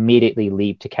 they immediately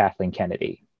leap to Kathleen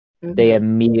Kennedy. Mm-hmm. They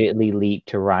immediately leap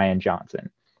to Rian Johnson.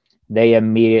 They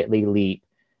immediately leap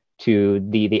to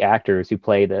the actors who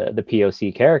play the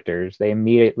POC characters. They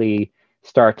immediately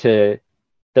start to...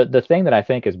 The thing that I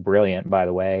think is brilliant, by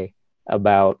the way,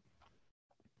 about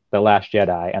The Last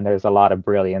Jedi, and there's a lot of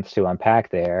brilliance to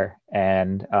unpack there,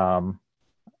 and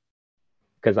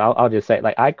because I'll just say,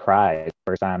 like, I cried the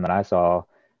first time that I saw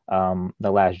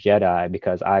The Last Jedi,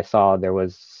 because I saw there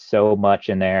was so much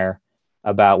in there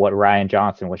about what Rian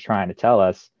Johnson was trying to tell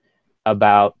us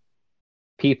about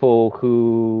people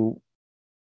who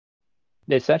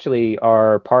essentially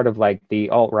are part of like the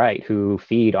alt-right, who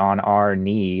feed on our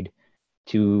need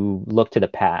to look to the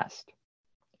past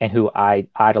and who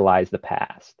idolize the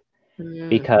past.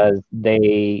 Because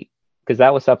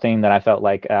that was something that I felt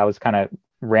like I was kind of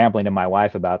rambling to my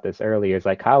wife about this earlier. It's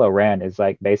like Kylo Ren is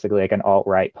like basically like an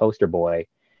alt-right poster boy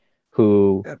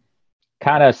who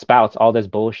kind of spouts all this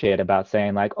bullshit about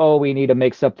saying like, oh, we need to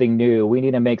make something new. We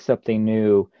need to make something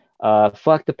new.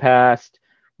 Fuck the past.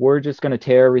 We're just going to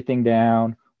tear everything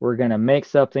down. We're going to make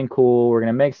something cool. We're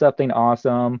going to make something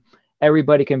awesome.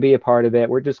 Everybody can be a part of it.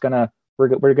 We're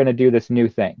going to do this new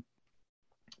thing.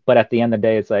 But at the end of the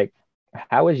day, it's like,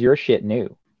 how is your shit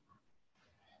new?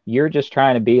 You're just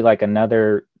trying to be like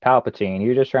another Palpatine.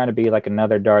 You're just trying to be like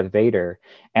another Darth Vader.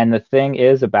 And the thing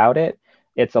is about it,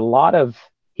 it's a lot of...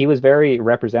 He was very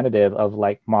representative of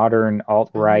like modern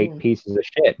alt-right pieces of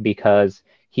shit, because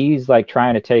he's like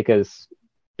trying to take us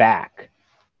back.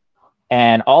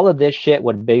 And all of this shit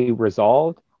would be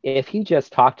resolved if he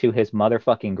just talked to his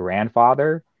motherfucking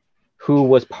grandfather, who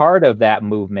was part of that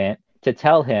movement, to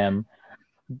tell him,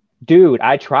 dude,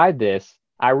 I tried this.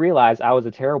 I realized I was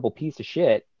a terrible piece of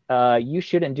shit. You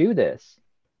shouldn't do this.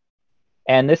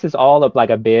 And this is all of like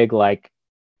a big like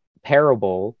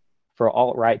parable for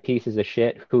alt-right pieces of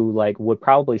shit who like would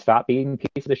probably stop being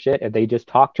pieces of shit if they just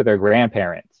talked to their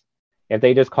grandparents. If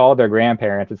they just called their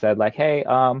grandparents and said like, hey,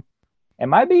 am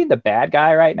I being the bad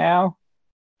guy right now?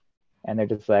 And they're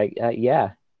just like,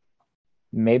 yeah,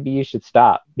 maybe you should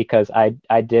stop, because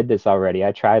I did this already.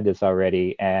 I tried this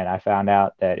already, and I found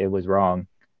out that it was wrong.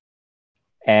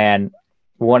 And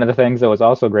one of the things that was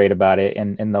also great about it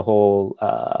in the whole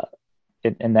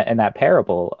in that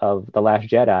parable of The Last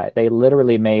Jedi, they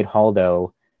literally made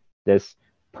Holdo this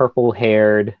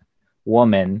purple-haired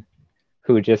woman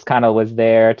who just kind of was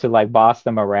there to like boss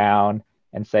them around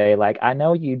and say like, I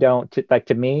know you don't like,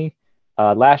 to me,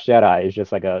 Last Jedi is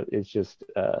just like it's just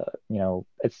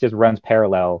runs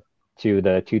parallel to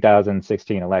the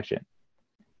 2016 election.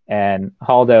 And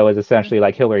Holdo is essentially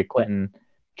like Hillary Clinton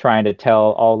trying to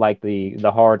tell all like the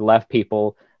hard left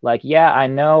people like, yeah, I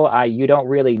know you don't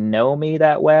really know me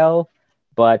that well,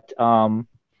 but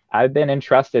I've been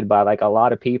entrusted by like a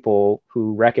lot of people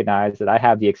who recognize that I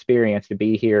have the experience to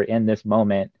be here in this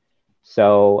moment.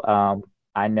 So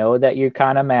I know that you're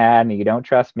kind of mad and you don't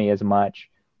trust me as much,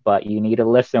 but you need to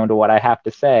listen to what I have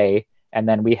to say. And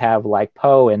then we have like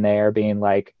Poe in there being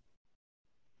like,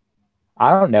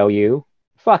 I don't know you,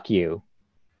 fuck you.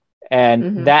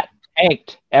 And that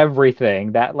tanked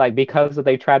everything. That like because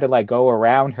they tried to like go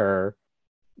around her,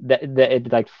 that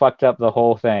it like fucked up the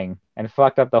whole thing and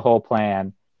fucked up the whole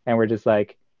plan. And we're just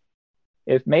like,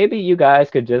 if maybe you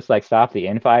guys could just like stop the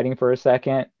infighting for a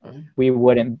second, we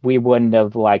wouldn't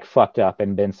have like fucked up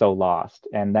and been so lost.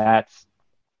 And that's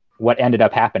what ended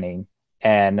up happening.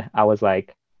 And I was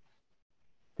like,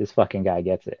 this fucking guy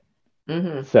gets it.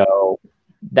 So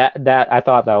that I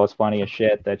thought that was funny as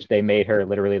shit that they made her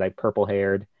literally like purple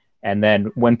haired. And then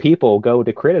when people go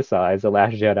to criticize The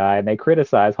Last Jedi and they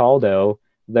criticize Holdo,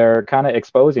 they're kind of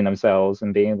exposing themselves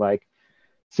and being like,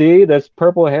 see, this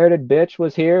purple haired bitch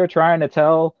was here trying to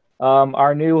tell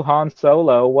our new Han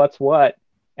Solo what's what.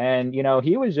 And, you know,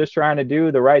 he was just trying to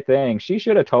do the right thing. She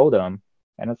should have told him.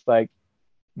 And it's like,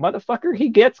 motherfucker, he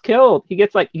gets killed. He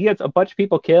gets a bunch of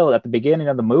people killed at the beginning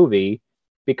of the movie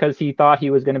because he thought he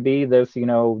was going to be this, you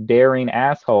know, daring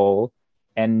asshole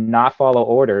and not follow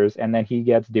orders. And then he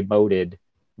gets demoted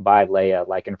by Leia,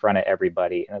 like in front of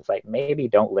everybody. And it's like, maybe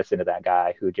don't listen to that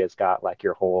guy who just got like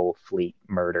your whole fleet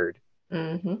murdered.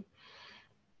 So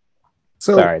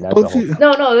sorry, that's the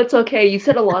whole No, that's okay. You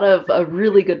said a lot of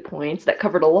really good points that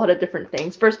covered a lot of different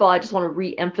things. First of all, I just want to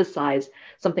re-emphasize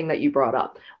something that you brought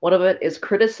up. One of it is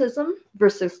criticism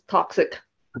versus toxic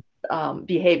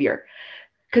behavior.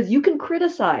 Because you can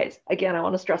criticize, again, I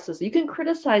want to stress this, you can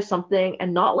criticize something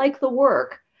and not like the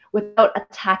work without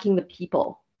attacking the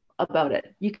people about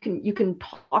it. You can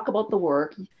talk about the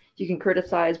work, you can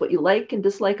criticize what you like and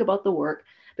dislike about the work,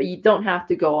 but you don't have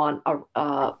to go on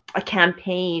a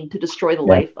campaign to destroy the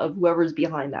life of whoever's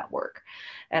behind that work.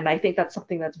 And I think that's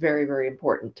something that's very, very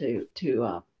important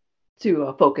to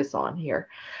focus on here.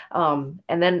 And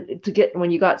then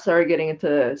when you started getting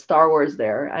into Star Wars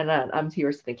there, and I'm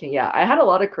here thinking, yeah, I had a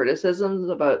lot of criticisms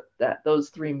about those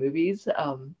three movies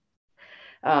of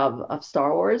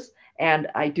Star Wars, and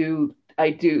I do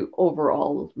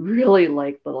overall really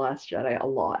like The Last Jedi a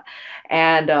lot,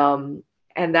 and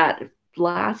that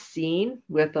last scene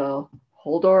with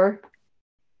Holdor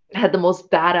had the most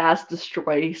badass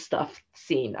destroy stuff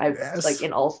scene I've like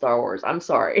in all Star Wars. I'm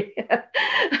sorry.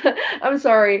 I'm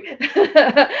sorry.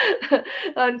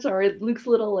 I'm sorry. Luke's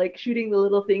little like shooting the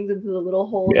little things into the little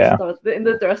hole in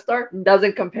the Death Star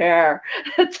doesn't compare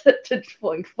to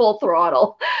going full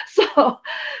throttle.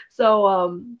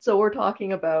 So we're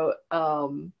talking about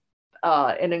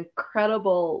an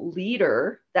incredible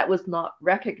leader that was not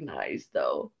recognized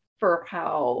though for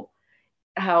how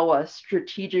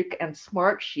strategic and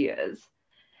smart she is,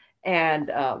 and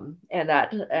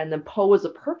then Poe was a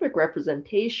perfect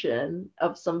representation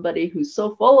of somebody who's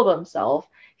so full of himself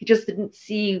he just didn't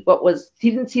see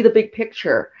the big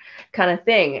picture kind of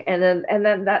thing, and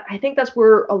then that I think that's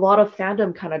where a lot of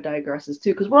fandom kind of digresses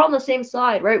too, because we're on the same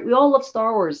side, right? We all love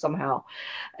Star Wars somehow,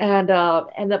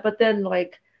 but then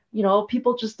like, you know,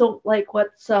 people just don't like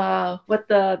what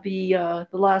the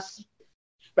last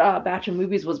batch of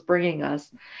movies was bringing us.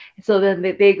 So then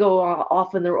they go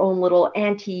off in their own little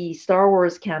anti-Star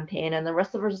Wars campaign, and the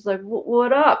rest of us is like,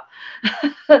 what up?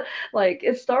 Like,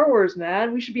 it's Star Wars,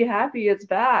 man. We should be happy it's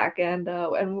back, and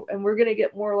we're gonna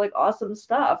get more like awesome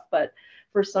stuff. But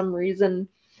for some reason,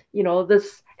 you know,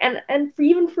 this and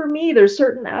even for me, there's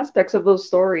certain aspects of those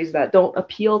stories that don't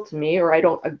appeal to me, or I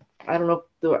don't know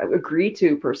if I agree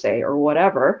to per se or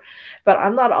whatever. But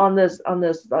I'm not on this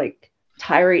like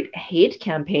tirade hate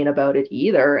campaign about it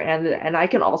either, and I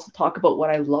can also talk about what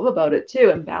I love about it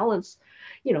too, and balance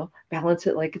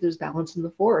it like there's balance in the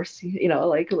Force, you know,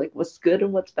 like what's good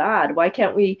and what's bad. Why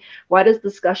does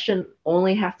discussion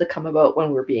only have to come about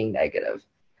when we're being negative?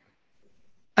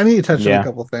 I need to touch on a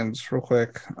couple things real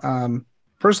quick.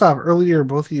 First off, earlier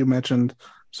both of you mentioned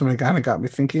something kind of got me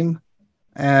thinking,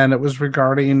 and it was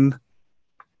regarding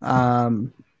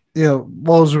it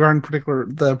was regarding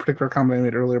the particular comment I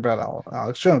made earlier about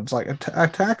Alex Jones, like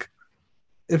attack.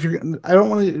 I don't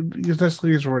want to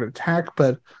necessarily use the word attack,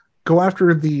 but go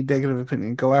after the negative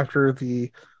opinion, go after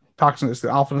the toxicness, the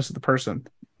alphaness of the person.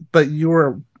 But you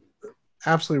were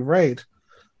absolutely right.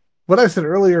 What I said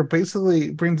earlier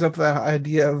basically brings up that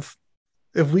idea of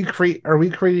while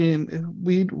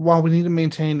we need to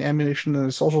maintain ammunition in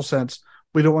a social sense,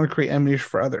 we don't want to create ammunition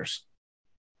for others.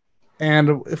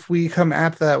 And if we come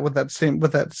at that with that same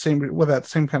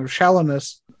kind of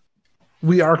shallowness,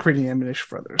 we are creating ammunition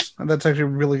for others. And that's actually a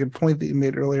really good point that you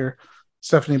made earlier.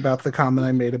 Stephanie about the comment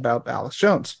I made about Alex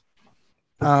Jones.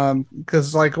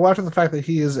 Because like go after the fact that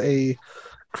he is a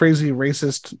crazy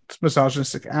racist,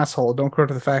 misogynistic asshole. Don't go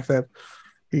to the fact that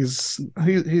he's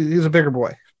a bigger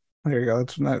boy. There you go.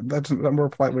 That's a more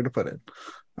polite way to put it.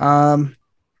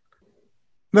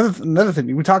 Another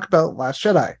thing we talked about Last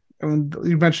Jedi, and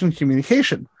you mentioned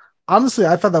communication. Honestly,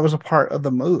 I thought that was a part of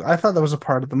the movie. I thought that was a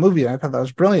part of the movie, and I thought that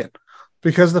was brilliant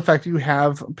because the fact you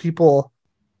have people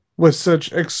with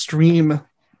such extreme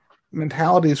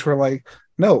mentalities who are like,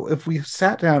 no, if we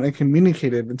sat down and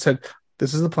communicated and said,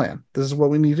 this is the plan, this is what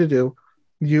we need to do,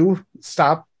 you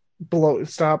stop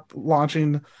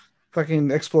launching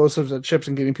fucking explosives at ships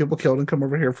and getting people killed and come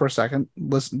over here for a second,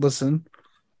 listen.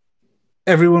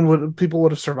 People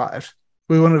would have survived.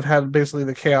 We wouldn't have had basically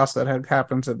the chaos that had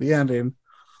happens at the ending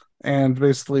and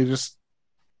basically just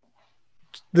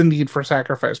the need for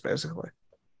sacrifice, basically.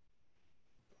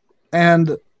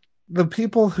 And the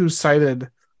people who cited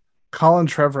Colin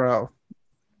Trevorrow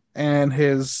and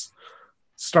his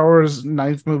Star Wars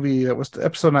 9th movie that was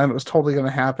episode 9 that was totally going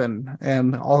to happen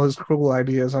and all his cool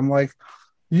ideas, I'm like,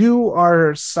 you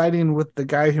are siding with the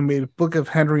guy who made Book of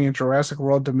Henry and Jurassic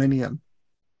World Dominion.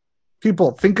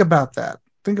 People, think about that.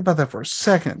 Think about that for a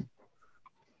second.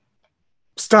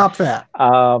 Stop that.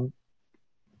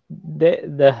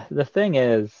 The thing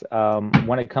is,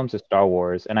 when it comes to Star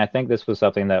Wars, and I think this was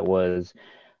something that was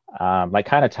like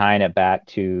kind of tying it back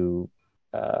to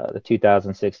the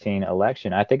 2016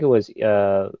 election. I think it was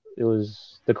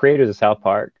the creators of South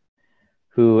Park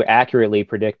who accurately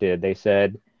predicted. They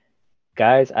said,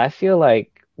 "Guys, I feel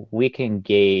like we can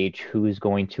gauge who's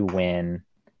going to win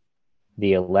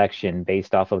the election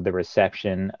based off of the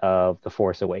reception of The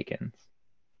Force Awakens,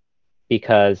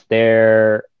 because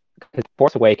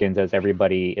Force Awakens, as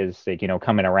everybody is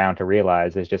coming around to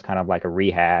realize, is just kind of like a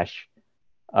rehash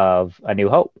of A New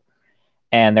Hope."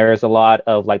 And there's a lot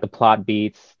of like the plot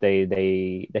beats,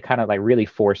 they kind of like really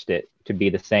forced it to be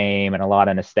the same, and a lot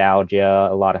of nostalgia,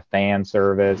 a lot of fan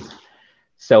service.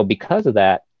 So because of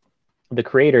that, the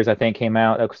creators, I think, came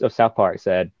out of South Park,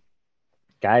 said,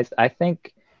 "Guys, I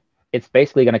think it's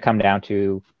basically going to come down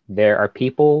to there are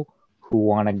people who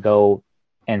want to go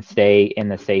and stay in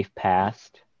the safe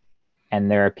past, and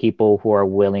there are people who are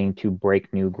willing to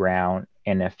break new ground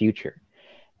in the future.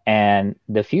 And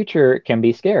the future can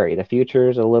be scary. The future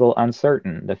is a little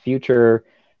uncertain. The future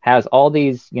has all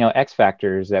these, X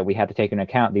factors that we have to take into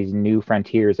account, these new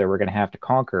frontiers that we're going to have to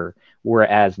conquer.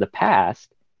 Whereas the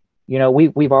past,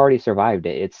 we've already survived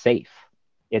it. It's safe.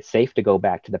 It's safe to go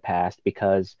back to the past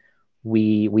because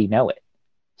we know it.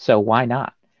 So why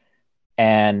not?"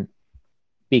 And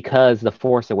because The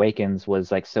Force Awakens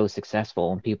was like so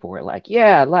successful and people were like,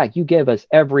 "Yeah, like you give us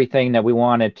everything that we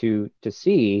wanted to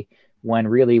see," when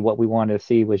really what we wanted to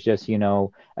see was just,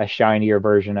 a shinier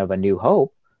version of A New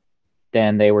Hope,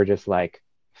 then they were just like,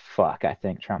 fuck, I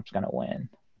think Trump's going to win.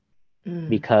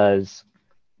 Because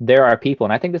there are people,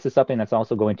 and I think this is something that's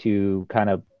also going to kind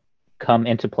of come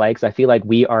into play, because I feel like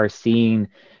we are seeing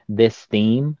this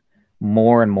theme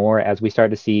more and more as we start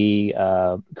to see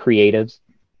creatives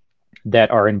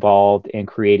that are involved in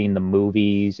creating the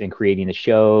movies and creating the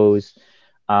shows.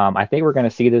 I think we're going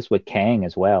to see this with Kang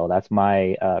as well. That's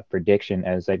my prediction,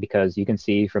 because you can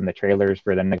see from the trailers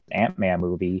for the next Ant-Man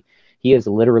movie, he is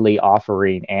literally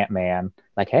offering Ant-Man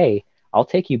like, "Hey, I'll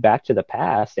take you back to the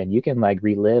past and you can like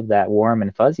relive that warm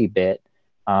and fuzzy bit."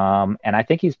 And I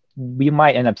think we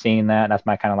might end up seeing that. That's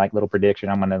my kind of like little prediction.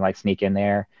 I'm going to like sneak in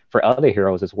there for other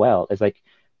heroes as well. It's like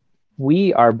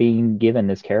we are being given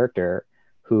this character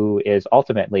who is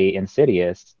ultimately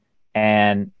insidious,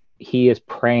 and he is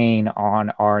preying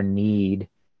on our need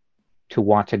to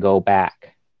want to go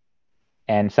back,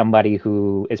 and somebody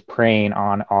who is preying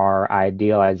on our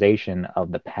idealization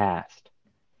of the past.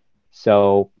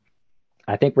 So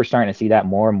I think we're starting to see that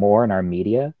more and more in our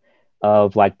media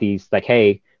of like these, like,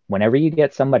 hey, whenever you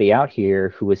get somebody out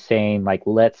here who is saying like,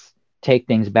 let's take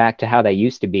things back to how they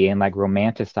used to be and like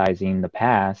romanticizing the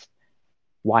past,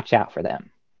 watch out for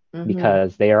them,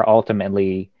 because they are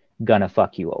ultimately gonna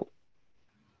fuck you over.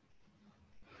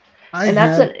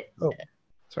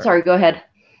 Sorry, go ahead.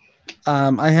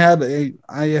 I had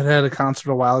a concept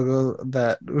a while ago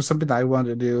that it was something that I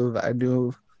wanted to do that I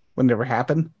knew would never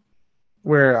happen,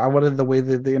 where I wanted the way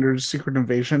that they entered Secret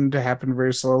Invasion to happen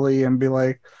very slowly and be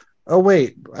like, "Oh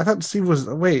wait, I thought Steve was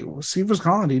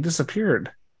gone. He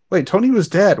disappeared. Wait, Tony was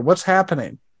dead. What's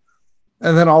happening?"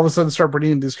 And then all of a sudden start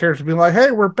bringing these characters, being like,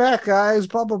 "Hey, we're back, guys!"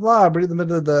 Blah blah blah. Bring them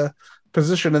into the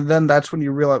position, and then that's when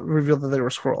you reveal that they were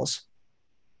Skrulls,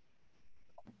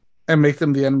 and make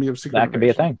them the enemy of Secret Invasion. That could be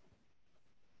a thing.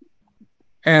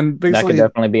 And basically, that could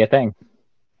definitely be a thing.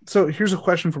 So here's a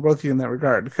question for both of you in that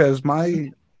regard, because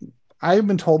I've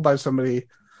been told by somebody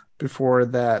before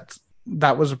that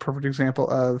was a perfect example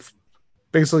of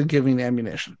basically giving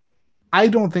ammunition. I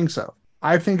don't think so.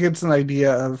 I think it's an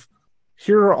idea of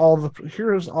here's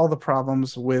all the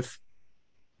problems with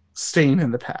staying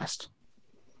in the past.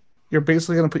 You're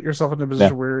basically going to put yourself in a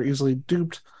position where you're easily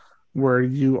duped, where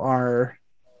you're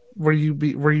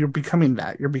becoming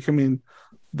that. You're becoming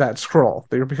that scroll.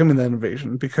 You're becoming that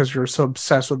invasion because you're so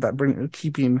obsessed with that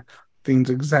keeping things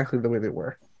exactly the way they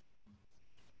were.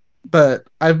 But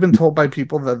I've been told by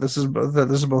people that this is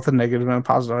both a negative and a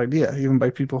positive idea, even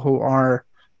by people who are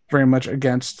very much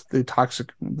against the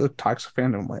toxic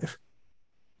fandom wave.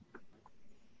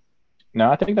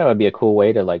 No, I think that would be a cool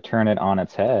way to like turn it on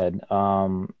its head.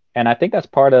 And I think that's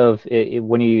part of it,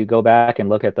 when you go back and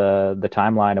look at the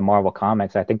timeline of Marvel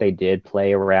Comics. I think they did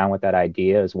play around with that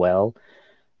idea as well.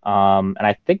 And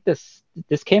I think this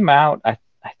came out. I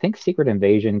think Secret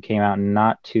Invasion came out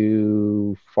not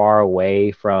too far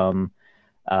away from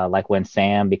like when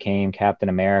Sam became Captain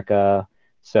America.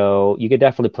 So you could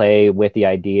definitely play with the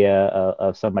idea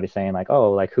of somebody saying like,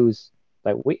 oh, like who's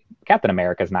like Captain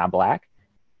America's not black.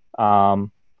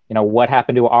 What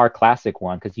happened to our classic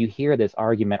one? Because you hear this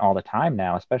argument all the time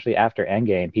now, especially after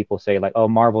Endgame. People say like, "Oh,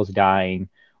 Marvel's dying,"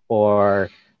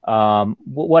 or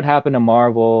 "What happened to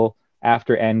Marvel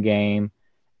after Endgame?"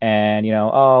 And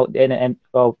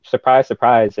surprise,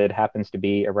 surprise, it happens to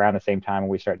be around the same time when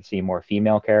we start to see more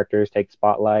female characters take the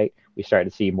spotlight. We start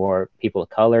to see more people of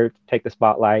color take the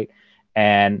spotlight,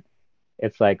 and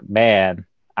it's like, man,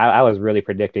 I was really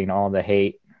predicting all the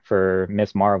hate for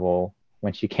Miss Marvel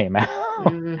when she came out.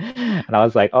 And I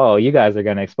was like, oh, you guys are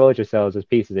going to expose yourselves as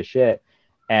pieces of shit.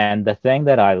 And the thing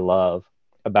that I love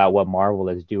about what Marvel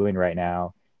is doing right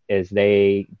now is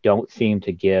they don't seem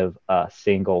to give a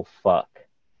single fuck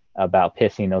about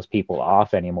pissing those people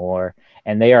off anymore.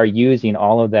 And they are using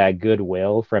all of that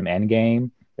goodwill from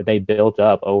Endgame that they built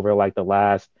up over like the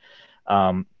last,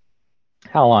 how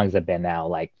long has it been now?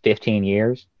 Like 15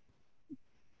 years?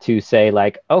 To say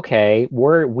like, okay,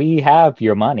 we have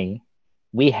your money,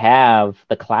 we have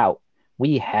the clout,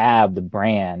 we have the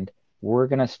brand, we're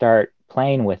gonna start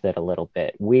playing with it a little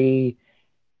bit. We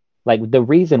like the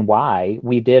reason why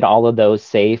we did all of those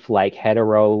safe like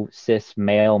hetero cis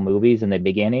male movies in the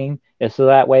beginning is so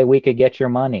that way we could get your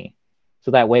money,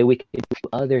 so that way we could do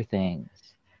other things,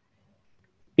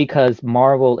 because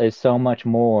Marvel is so much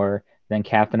more than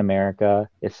Captain America,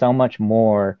 it's so much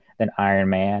more than Iron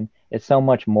Man, it's so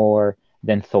much more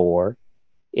than Thor.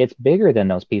 It's bigger than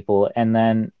those people. And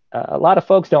then a lot of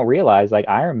folks don't realize, like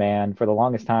Iron Man, for the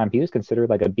longest time, he was considered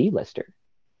like a B-lister.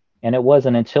 And it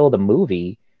wasn't until the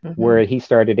movie where he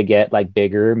started to get like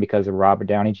bigger because of Robert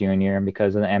Downey Jr. and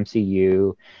because of the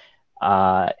MCU.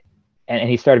 And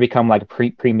he started to become like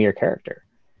a premier character.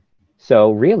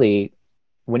 So really,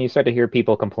 when you start to hear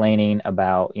people complaining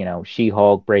about,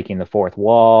 She-Hulk breaking the fourth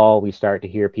wall, we start to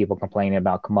hear people complaining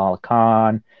about Kamala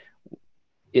Khan.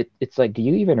 It's like, do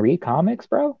you even read comics,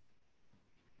 bro?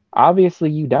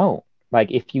 Obviously you don't.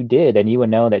 Like, if you did, then you would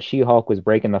know that She-Hulk was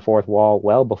breaking the fourth wall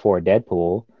well before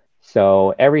Deadpool.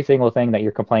 So every single thing that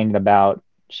you're complaining about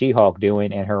She-Hulk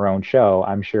doing in her own show,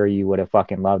 I'm sure you would have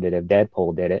fucking loved it if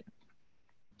Deadpool did it.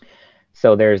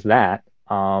 So there's that.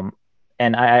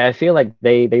 And I feel like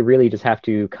they really just have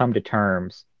to come to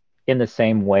terms in the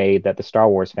same way that the Star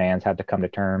Wars fans have to come to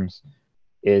terms,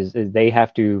 is they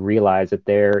have to realize that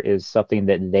there is something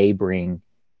that they bring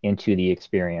into the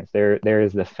experience. There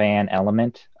is the fan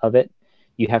element of it.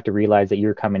 You have to realize that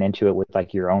you're coming into it with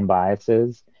like your own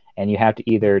biases, and you have to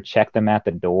either check them at the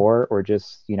door or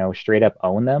just, straight up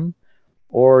own them,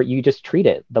 or you just treat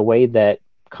it the way that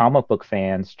comic book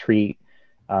fans treat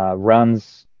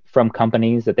runs from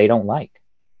companies that they don't like.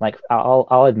 Like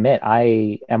I'll admit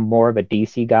I am more of a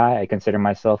DC guy. I consider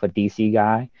myself a DC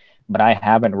guy, but I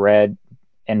haven't read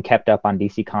and kept up on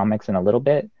DC Comics in a little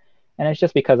bit. And it's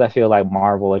just because I feel like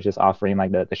Marvel is just offering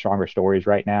like the stronger stories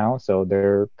right now. So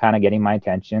they're kind of getting my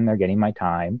attention. They're getting my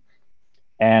time.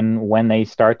 And when they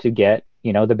start to get,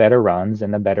 the better runs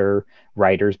and the better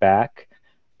writers back,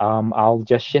 I'll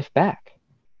just shift back.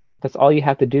 That's all you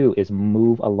have to do, is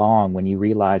move along when you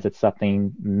realize that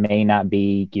something may not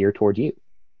be geared towards you.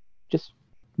 Just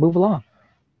move along.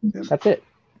 That's it.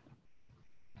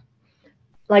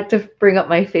 Like to bring up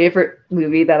my favorite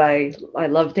movie that I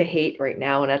love to hate right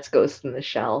now, and that's Ghost in the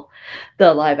Shell,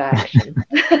 the live action.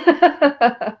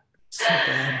 So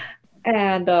bad.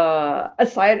 And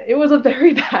aside, it was a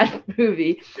very bad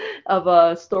movie of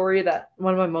a story that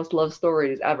one of my most loved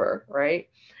stories ever, right?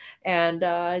 And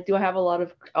do I have a lot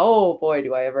of, oh boy,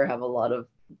 do I ever have a lot of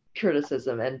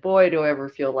criticism, and boy, do I ever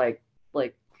feel like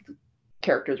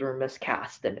characters were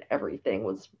miscast and everything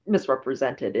was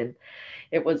misrepresented, and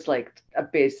it was like a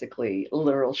basically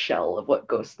literal shell of what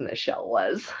Ghost in the Shell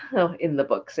was in the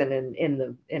books and in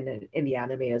the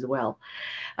anime as well.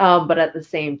 But at the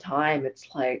same time,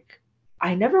 it's like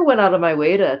I never went out of my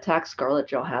way to attack Scarlett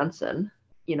Johansson.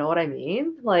 You know what I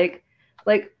mean? Like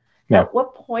Yeah. at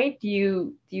what point do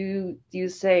you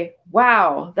say,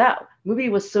 "Wow, that movie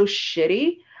was so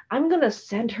shitty. I'm gonna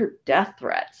send her death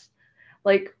threats."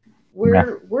 Like Yeah.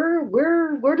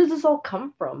 where does this all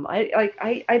come from?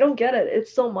 I don't get it.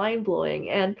 It's so mind blowing,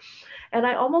 and I'm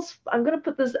gonna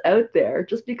put this out there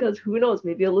just because who knows,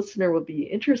 maybe a listener would be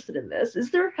interested in this. Has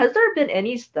there been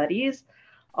any studies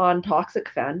on toxic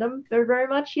fandom very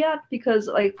much yet? Because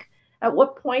like at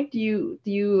what point do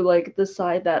you like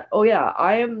decide that, oh yeah,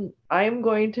 I am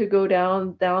going to go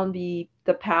down the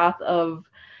path of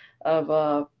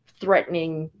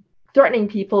threatening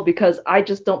people because I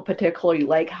just don't particularly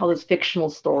like how this fictional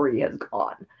story has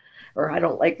gone, or I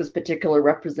don't like this particular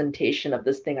representation of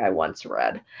this thing I once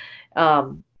read.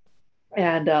 Um,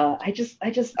 and I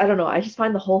don't know. I just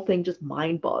find the whole thing just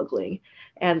mind-boggling,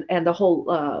 and the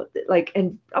whole like,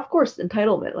 and of course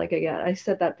entitlement. Like again, I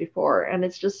said that before, and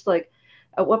it's just like,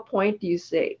 at what point do you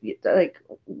say, like,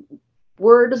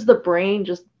 where does the brain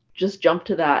just jump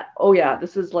to that? Oh yeah,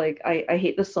 this is like I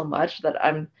hate this so much that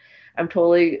I'm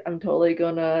totally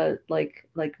gonna like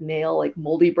nail like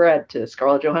moldy bread to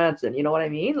Scarlett Johansson. You know what I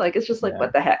mean? Like it's just like, Yeah.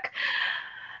 what the heck?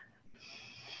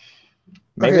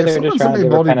 Maybe Okay, they're just someone trying sent to me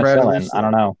give her moldy bread at penicillin. least. I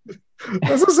don't know.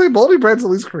 I was gonna say moldy bread's at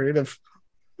least creative.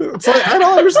 It's like I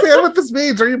don't understand what this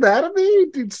means. Are you mad at me?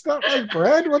 Do you not like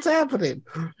bread? What's happening?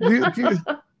 Do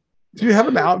you have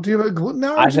an out? Do you have a gluten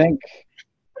allergy?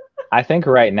 I think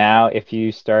right now, if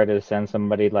you started to send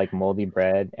somebody like moldy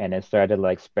bread and it started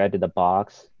like spread to the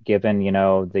box, given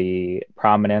the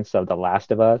prominence of The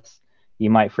Last of Us, you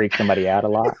might freak somebody out a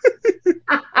lot.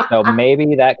 So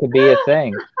maybe that could be a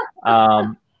thing.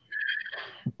 Um,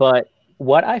 but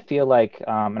what I feel like,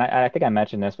 and I think I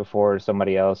mentioned this before to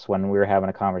somebody else when we were having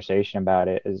a conversation about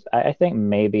it, is I think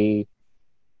maybe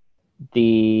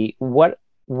the what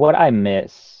I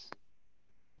miss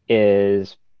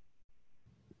is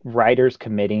writers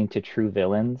committing to true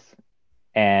villains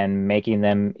and making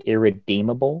them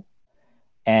irredeemable.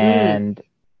 Mm, And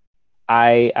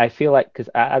I feel like, because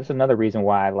that's another reason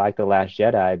why I like The Last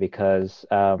Jedi, because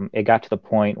it got to the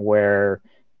point where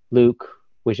Luke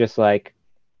was just like,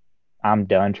 I'm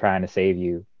done trying to save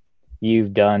you.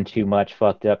 You've done too much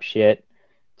fucked up shit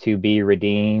to be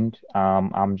redeemed.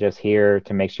 I'm just here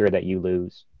to make sure that you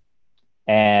lose.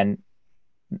 And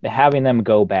having them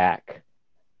go back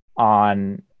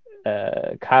on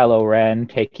Kylo Ren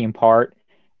taking part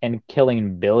and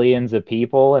killing billions of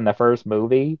people in the first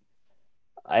movie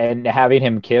and having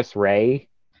him kiss Rey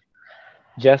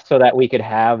just so that we could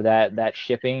have that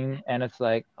shipping, and it's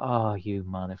like, oh, you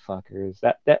motherfuckers.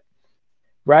 That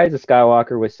Rise of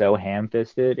Skywalker was so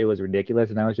ham-fisted, it was ridiculous,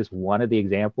 and that was just one of the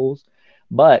examples.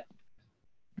 But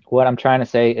what I'm trying to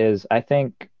say is, I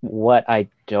think what I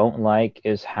don't like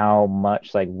is how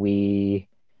much like we,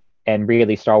 and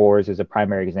really Star Wars is a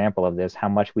primary example of this, how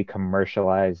much we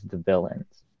commercialize the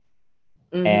villains.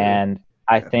 mm-hmm. And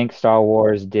I think Star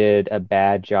Wars did a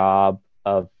bad job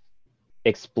of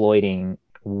exploiting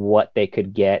what they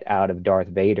could get out of Darth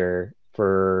Vader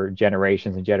for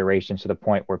generations and generations, to the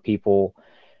point where people,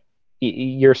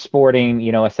 you're sporting,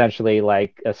 essentially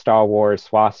like a Star Wars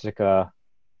swastika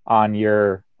on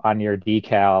your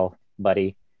decal,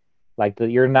 buddy. Like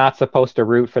you're not supposed to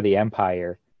root for the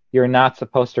Empire. You're not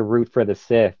supposed to root for the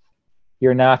Sith.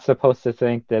 You're not supposed to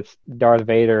think that Darth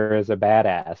Vader is a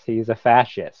badass. He's a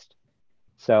fascist.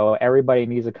 So everybody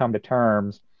needs to come to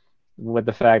terms with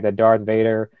the fact that Darth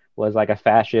Vader was like a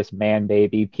fascist man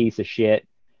baby piece of shit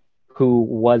who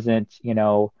wasn't,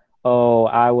 oh,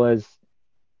 I was,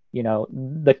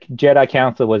 the Jedi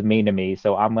Council was mean to me,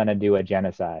 so I'm going to do a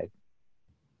genocide.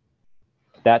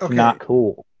 That's Okay. not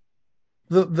cool.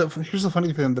 The here's the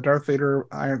funny thing: the Darth Vader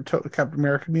Captain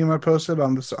America meme I posted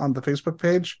on the Facebook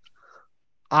page.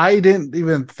 I didn't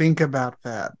even think about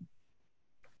that.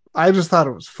 I just thought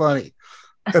it was funny,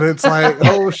 and it's like,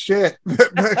 oh shit!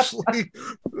 Actually,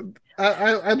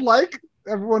 I'd like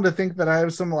everyone to think that I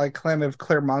have some like kind of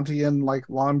Claremontian like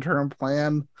long term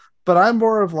plan, but I'm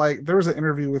more of like, there was an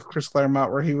interview with Chris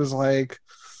Claremont where he was like,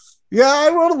 "Yeah, I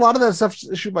wrote a lot of that stuff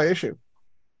issue by issue."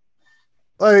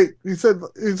 Like he says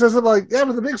something like, "Yeah,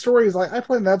 but the big story is like I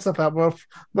planned that stuff out. But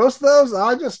most of those,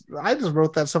 I just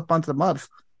wrote that stuff month to month."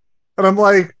 And I'm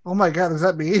like, "Oh my god, is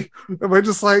that me?" And we're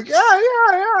just like, "Yeah,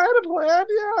 I had a plan.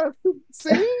 Yeah, see,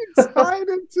 it's tied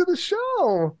into the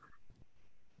show.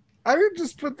 I didn't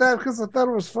just put that because I thought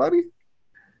it was funny."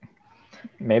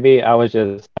 Maybe I was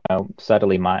just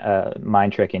subtly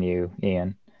mind tricking you,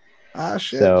 Ian. Ah,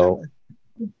 shit. So,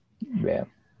 yeah.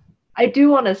 I do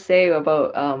want to say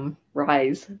about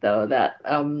Rise though that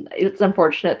it's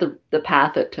unfortunate the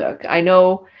path it took. I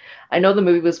know the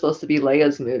movie was supposed to be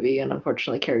Leia's movie, and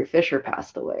unfortunately Carrie Fisher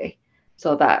passed away,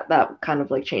 so that kind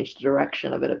of like changed the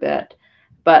direction of it a bit.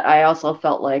 But I also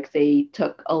felt like they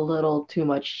took a little too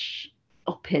much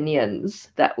opinions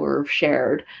that were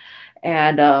shared,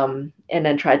 and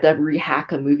then tried to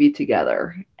rehack a movie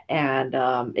together, and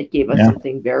it gave us Yeah.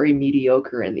 something very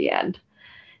mediocre in the end.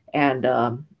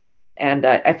 And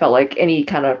I felt like any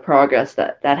kind of progress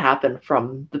that happened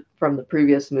from the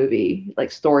previous movie, like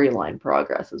storyline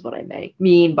progress, is what I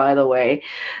mean. By the way,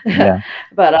 Yeah.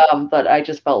 but I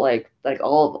just felt like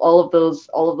all of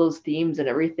those themes and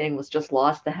everything was just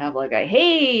lost to have like a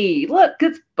hey look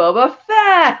it's Boba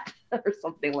Fett or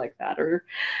something like that, or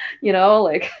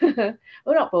like well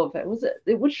not Boba Fett, was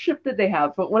it which ship did they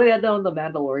have? But one of the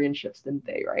Mandalorian ships, didn't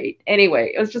they? Right.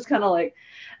 Anyway, it was just kind of like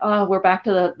we're back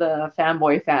to the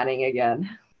fanboy fanning again,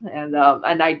 and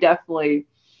I definitely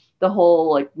the whole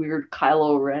like weird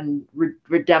Kylo Ren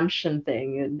redemption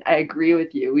thing, and I agree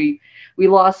with you. We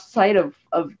lost sight of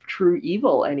true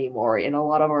evil anymore in a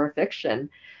lot of our fiction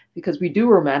because we do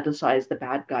romanticize the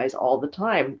bad guys all the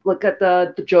time. Look at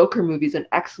the Joker movie's an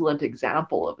excellent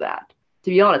example of that. To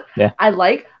be honest, Yeah. I'm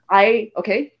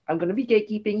gonna be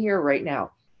gatekeeping here right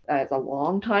now. As a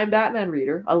long-time Batman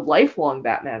reader, a lifelong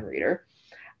Batman reader,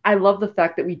 I love the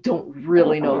fact that we don't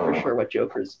really know for sure what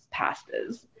Joker's past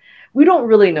is. We don't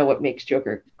really know what makes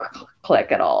Joker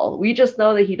click at all. We just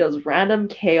know that he does random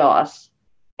chaos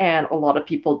and a lot of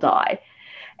people die.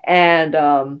 And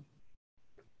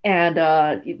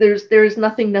there's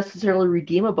nothing necessarily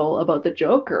redeemable about the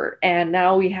Joker. And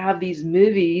now we have these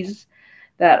movies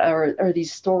that are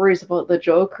these stories about the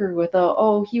Joker with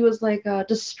he was like a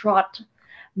distraught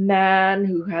man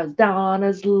who has down on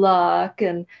his luck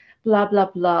and blah blah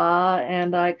blah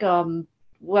and like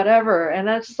whatever. And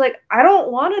that's just like I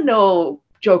don't want to know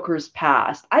Joker's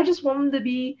past. I just want him to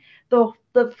be the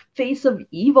face of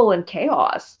evil and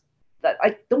chaos. That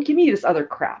I don't give me this other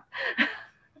crap.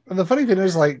 And the funny thing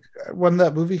is, like, when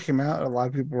that movie came out, a lot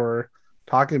of people were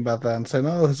talking about that and saying,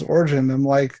 "Oh, his origin." I'm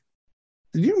like,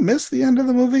 did you miss the end of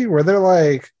the movie where they're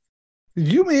like,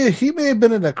 he may have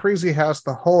been in a crazy house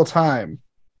the whole time,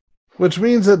 which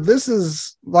means that this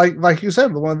is like you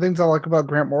said, one of the things I like about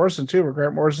Grant Morrison too, where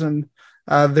Grant Morrison,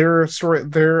 their story,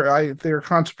 their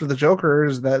concept of the Joker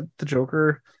is that the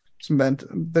Joker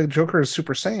is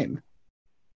super sane,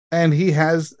 and he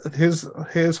has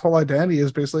his whole identity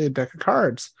is basically a deck of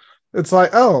cards. It's like,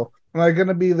 oh, am I going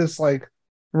to be this like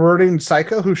rotting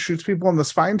psycho who shoots people in the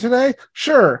spine today?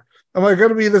 Sure. Am I going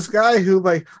to be this guy who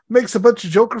like makes a bunch of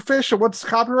Joker fish and wants to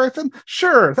copyright them?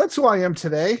 Sure, that's who I am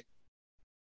today.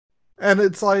 And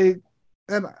it's like,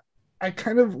 and I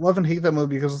kind of love and hate that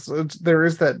movie because there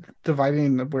is that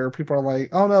dividing where people are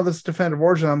like, oh no, this is definitive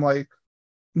origin. I'm like,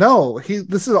 no,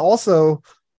 this is also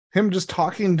him just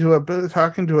talking to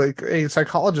a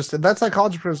psychologist, and that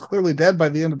psychologist is clearly dead by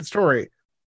the end of the story.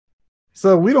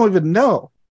 So we don't even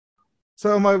know.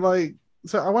 So I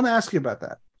want to ask you about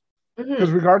that.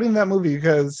 Because regarding that movie,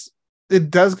 because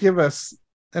it does give us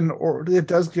an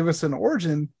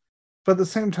origin, but at the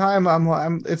same time,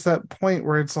 it's that point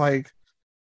where it's like,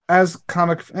 as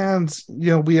comic fans,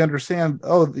 we understand.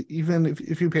 Oh, even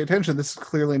if you pay attention, this is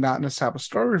clearly not an established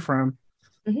story for him.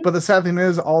 Mm-hmm. But the sad thing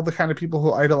is, all the kind of people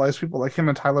who idolize people like him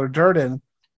and Tyler Durden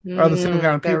are the same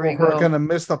kind of people who are going to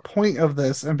miss the point of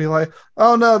this and be like,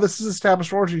 "Oh no, this is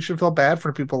established origin. You should feel bad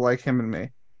for people like him and me."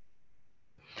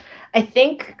 I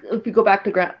think if we go back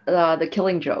to the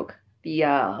Killing Joke,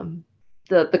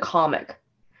 the comic,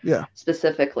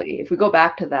 specifically, if we go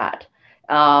back to that,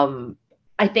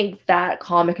 I think that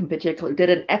comic in particular did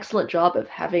an excellent job of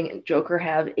having Joker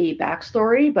have a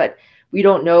backstory, but we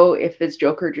don't know if it's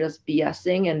Joker just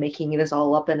BSing and making this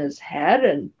all up in his head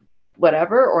and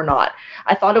whatever or not.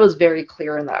 I thought it was very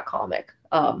clear in that comic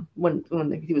when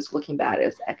he was looking back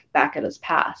at his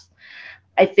past.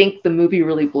 I think the movie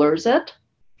really blurs it.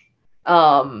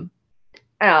 At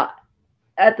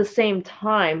the same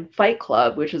time, Fight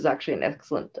Club, which is actually an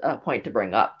excellent point to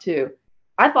bring up too,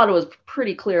 I thought it was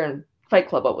pretty clear in Fight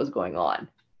Club what was going on,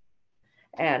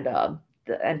 and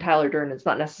Tyler Durden is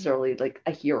not necessarily like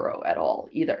a hero at all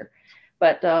either,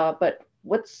 but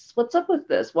what's up with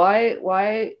this? Why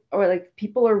or like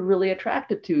people are really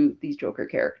attracted to these Joker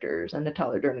characters and the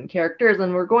Tyler Durden characters,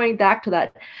 and we're going back to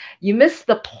that you missed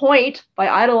the point by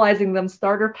idolizing them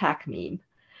starter pack meme.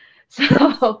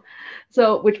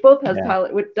 So which both has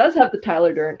Tyler, which does have the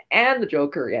Tyler Durden and the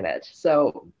Joker in it.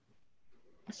 So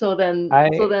So then,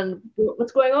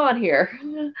 what's going on here?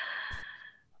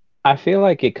 I feel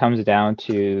like it comes down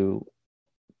to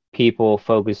people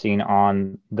focusing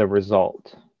on the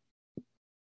result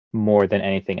more than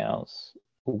anything else.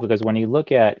 Because when you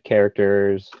look at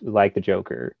characters like the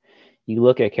Joker, you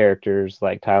look at characters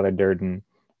like Tyler Durden,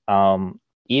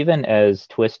 even as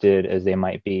twisted as they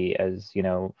might be, as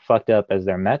fucked up as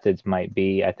their methods might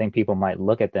be, I think people might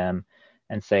look at them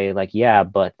and say, like, yeah,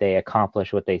 but they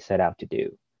accomplish what they set out to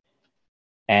do.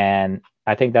 And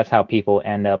I think that's how people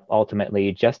end up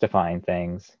ultimately justifying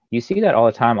things. You see that all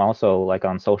the time also, like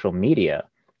on social media.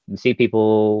 You see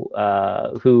people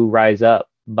who rise up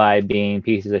by being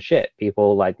pieces of shit.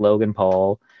 People like Logan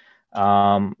Paul,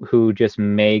 who just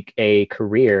make a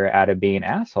career out of being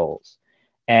assholes.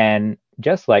 And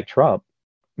just like Trump,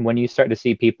 when you start to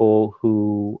see people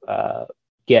who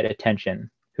get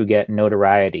attention, who get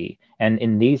notoriety, and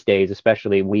in these days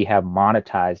especially, we have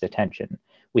monetized attention.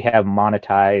 We have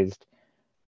monetized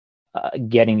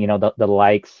getting the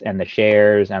likes and the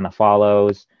shares and the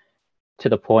follows, to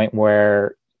the point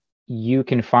where you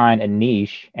can find a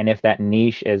niche, and if that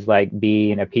niche is like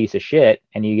being a piece of shit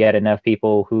and you get enough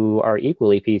people who are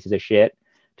equally pieces of shit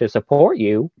to support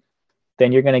you,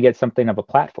 then you're going to get something of a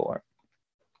platform.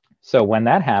 So when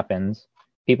that happens,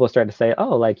 people start to say,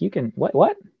 oh, like, you can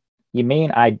what you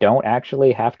mean I don't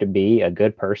actually have to be a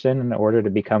good person in order to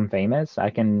become famous? I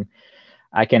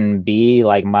can be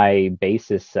like my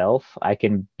basest self. I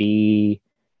can be,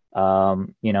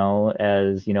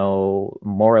 as,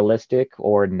 moralistic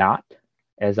or not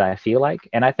as I feel like.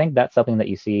 And I think that's something that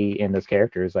you see in those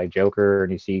characters like Joker,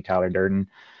 and you see Tyler Durden.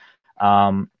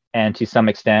 And to some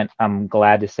extent, I'm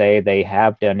glad to say they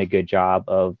have done a good job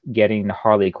of getting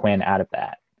Harley Quinn out of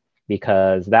that,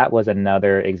 because that was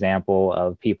another example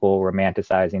of people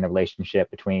romanticizing the relationship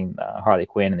between Harley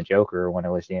Quinn and the Joker, when it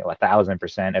was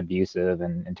 1,000% abusive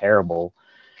and terrible.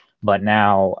 But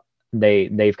now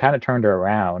they've kind of turned her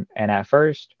around. And at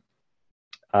first,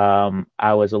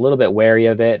 I was a little bit wary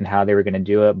of it and how they were going to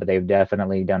do it, but they've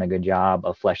definitely done a good job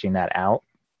of fleshing that out.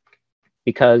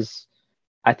 Because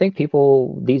I think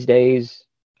people these days,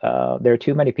 there are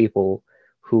too many people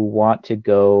who want to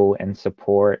go and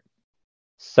support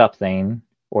something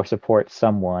or support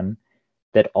someone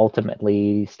that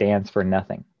ultimately stands for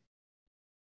nothing,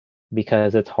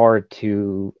 because it's hard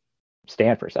to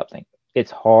stand for something.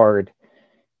 It's hard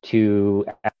to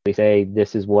actually say,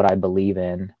 this is what I believe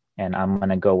in, and I'm going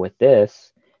to go with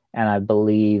this, and I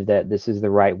believe that this is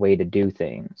the right way to do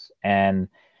things. And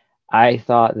I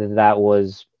thought that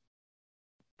was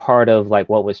part of like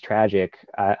what was tragic,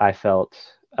 I felt,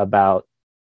 about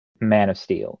Man of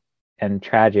Steel, and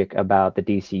tragic about the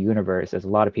DC universe, as a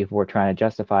lot of people were trying to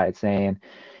justify it, saying,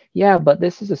 yeah, but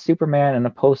this is a Superman in a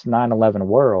post 9/11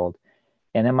 world.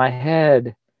 And in my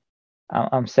head,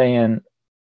 I'm saying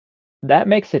that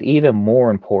makes it even more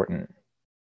important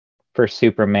for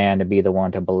Superman to be the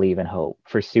one to believe in hope,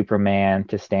 for Superman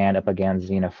to stand up against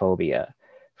xenophobia,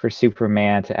 for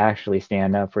Superman to actually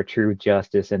stand up for true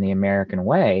justice in the American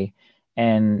way,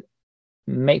 and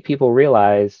make people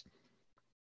realize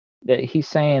that he's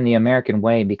saying the American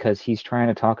way because he's trying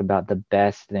to talk about the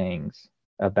best things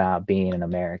about being an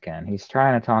American. He's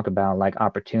trying to talk about like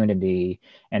opportunity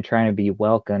and trying to be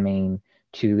welcoming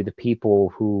to the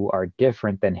people who are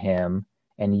different than him,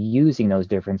 and using those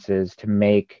differences to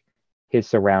make his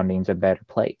surroundings a better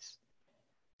place.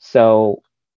 So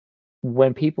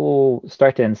when people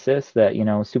start to insist that,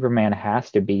 Superman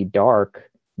has to be dark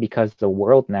because the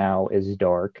world now is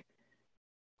dark,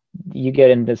 you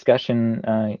get in discussion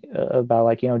about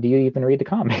like, do you even read the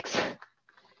comics?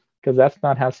 Because that's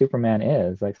not how Superman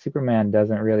is. Like, Superman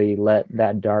doesn't really let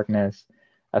that darkness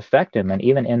affect him. And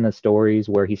even in the stories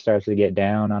where he starts to get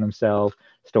down on himself,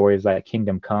 stories like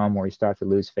Kingdom Come, where he starts to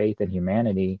lose faith in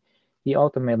humanity, he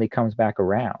ultimately comes back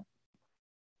around.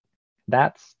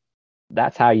 That's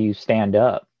how you stand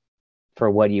up for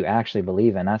what you actually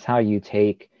believe in. That's how you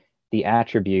take the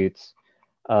attributes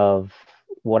of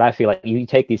what I feel like. You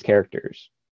take these characters.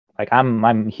 Like,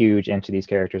 I'm huge into these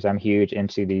characters. I'm huge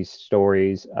into these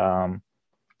stories. I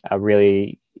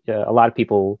really, a lot of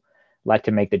people like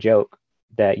to make the joke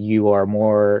that you are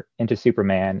more into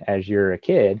Superman as you're a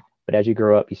kid, but as you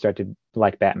grow up, you start to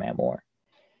like Batman more.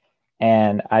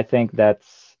 And I think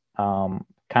that's kind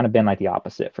of been like the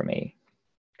opposite for me,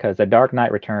 because The Dark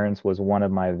Knight Returns was one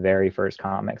of my very first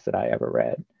comics that I ever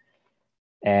read.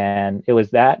 And it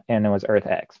was that, and it was Earth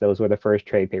X. Those were the first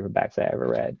trade paperbacks I ever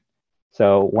read.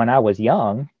 So when I was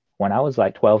young, when I was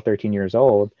like 12, 13 years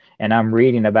old, and I'm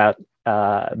reading about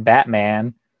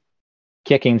Batman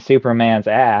kicking Superman's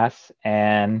ass,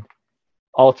 and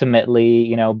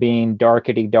ultimately, being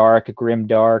darkety dark, grim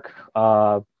dark.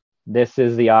 This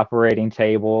is the operating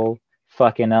table,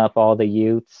 fucking up all the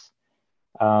youths.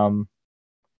 I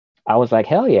was like,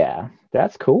 hell yeah,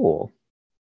 that's cool.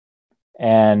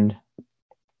 And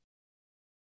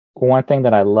one thing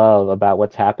that I love about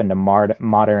what's happened to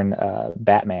modern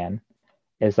Batman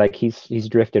is like he's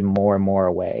drifted more and more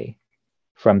away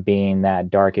from being that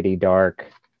darkety dark.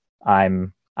 I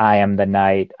am the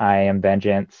night. I am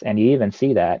vengeance, and you even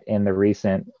see that in the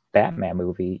recent Batman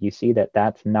movie. You see that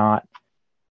that's not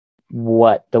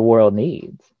what the world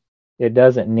needs. It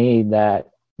doesn't need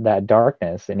that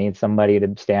darkness. It needs somebody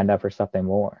to stand up for something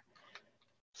more.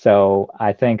 So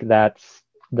I think that's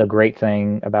the great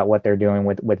thing about what they're doing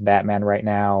with Batman right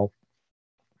now,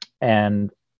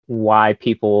 and why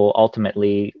people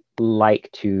ultimately like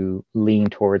to lean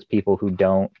towards people who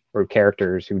don't, or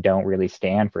characters who don't really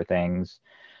stand for things.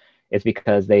 It's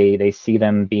because they see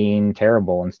them being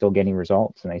terrible and still getting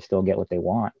results, and they still get what they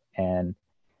want. And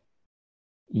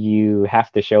you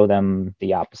have to show them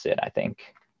the opposite, I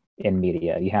think, in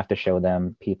media. You have to show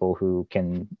them people who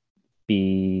can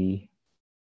be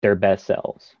their best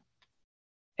selves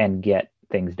and get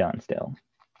things done still.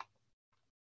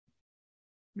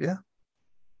 Yeah.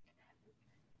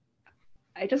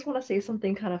 I just want to say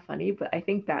something kind of funny, but I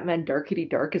think Batman Darkity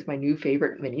Dark is my new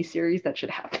favorite miniseries that should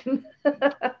happen.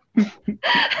 I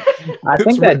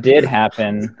think that did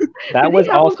happen. That was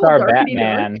All-Star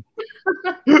Batman.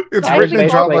 It's that was written and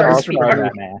drawn basically by All-Star Mr.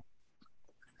 Batman.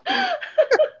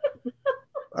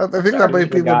 I think that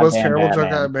might be the most terrible Batman.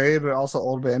 joke I made, and also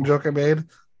old man joke I made.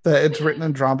 That it's written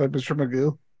and drawn by Mr.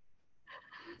 Magoo.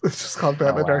 It's just called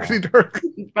Batman Darkity Dark.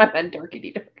 Batman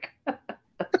Darkity Dark.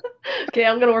 Okay,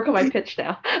 I'm gonna work on my pitch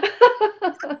now.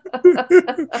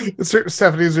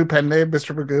 Stephanie's new pen name,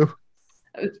 Mr. Magoo.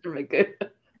 Mr. Magoo.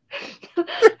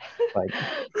 Like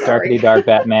Darkity Dark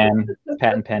Batman,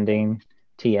 patent pending,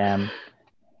 TM.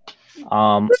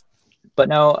 But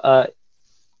no,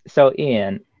 so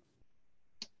Ian,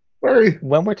 Sorry.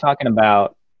 when we're talking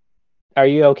about, are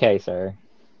you okay, sir?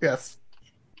 Yes.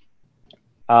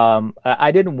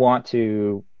 I didn't want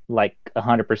to like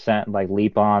 100% like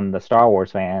leap on the Star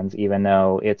Wars fans, even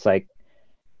though it's like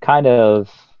kind of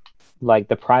like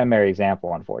the primary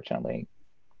example, unfortunately,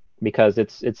 because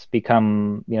it's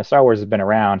become, Star Wars has been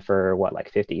around for what,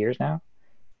 like 50 years now.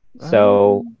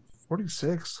 So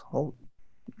 46. Oh,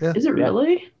 yeah. Is it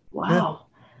really? Wow.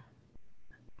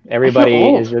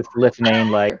 Everybody is just listening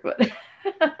like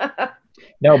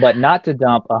no, but not to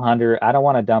dump 100. I don't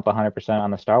want to dump 100% on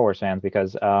the Star Wars fans,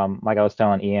 because like I was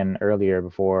telling Ian earlier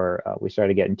before we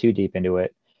started getting too deep into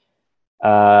it,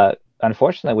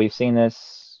 unfortunately we've seen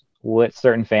this with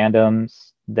certain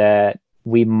fandoms that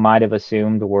we might have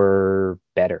assumed were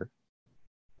better.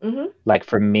 Mm-hmm. Like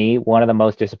for me, one of the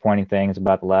most disappointing things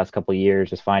about the last couple of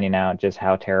years is finding out just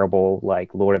how terrible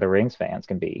like Lord of the Rings fans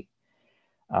can be.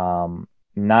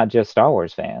 Not just Star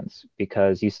Wars fans,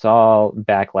 because you saw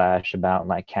backlash about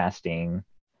like casting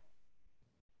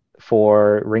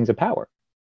for Rings of Power.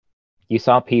 You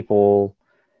saw people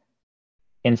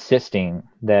insisting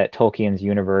that Tolkien's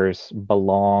universe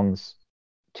belongs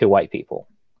to white people.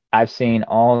 I've seen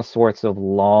all sorts of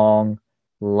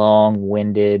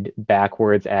long-winded,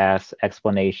 backwards ass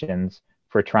explanations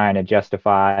for trying to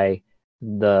justify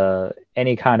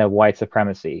any kind of white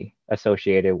supremacy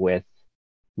associated with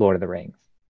Lord of the Rings.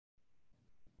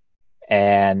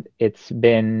 And it's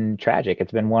been tragic.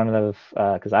 It's been one of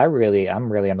because I'm really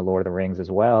into Lord of the Rings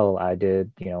as well. I did,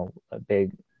 a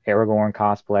big Aragorn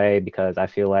cosplay, because I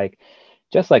feel like,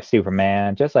 just like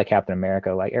Superman, just like Captain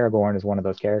America, like Aragorn is one of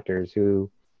those characters who,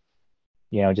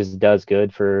 just does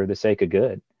good for the sake of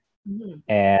good,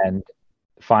 and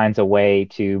finds a way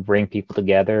to bring people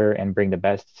together and bring the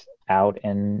best out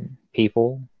in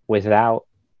people without,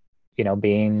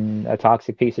 being a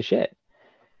toxic piece of shit.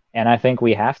 And I think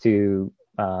we have to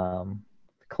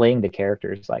cling to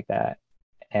characters like that.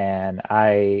 And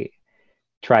I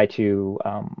try to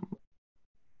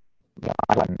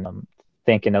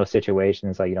think in those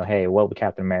situations, like, hey, what would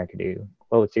Captain America do?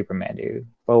 What would Superman do?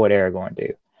 What would Aragorn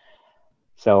do?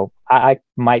 So I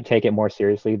might take it more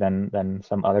seriously than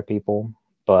some other people.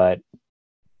 But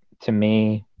to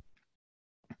me,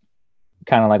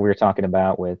 kind of like we were talking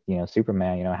about with,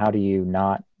 Superman, how do you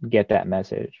not get that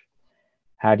message?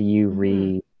 How do you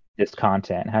read this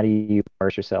content? How do you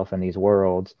immerse yourself in these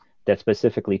worlds that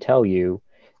specifically tell you,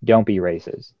 don't be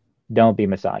racist, don't be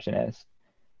misogynist.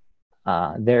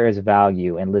 There is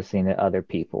value in listening to other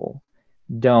people.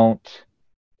 Don't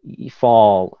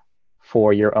fall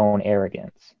for your own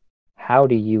arrogance. How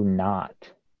do you not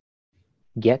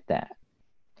get that?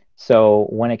 So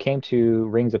when it came to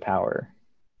Rings of Power,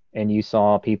 and you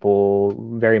saw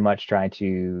people very much trying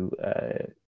to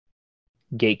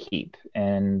gatekeep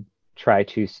and try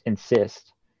to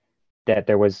insist that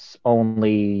there was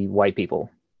only white people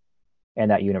in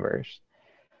that universe,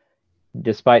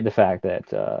 despite the fact that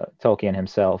Tolkien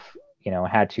himself,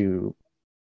 had to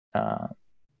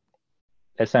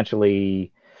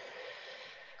essentially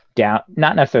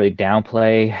not necessarily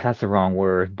downplay, that's the wrong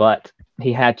word, but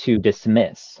he had to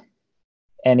dismiss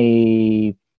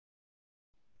any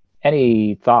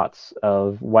thoughts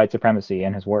of white supremacy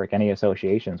in his work, any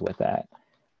associations with that.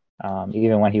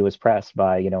 Even when he was pressed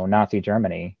by Nazi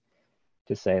Germany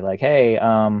to say like, hey,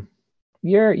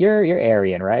 you're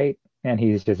Aryan, right? And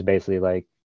he's just basically like,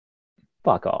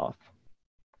 fuck off.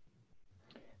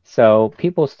 So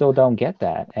people still don't get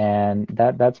that, and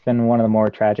that's been one of the more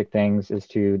tragic things, is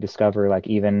to discover, like,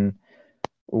 even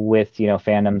with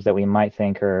fandoms that we might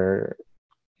think are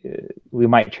we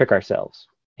might trick ourselves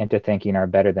into thinking are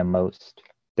better than most.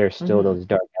 There's still those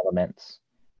dark elements,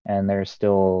 and there's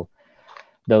still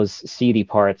those seedy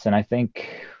parts. And I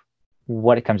think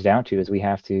what it comes down to is we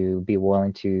have to be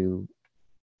willing to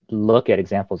look at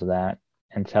examples of that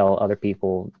and tell other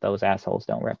people those assholes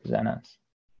don't represent us.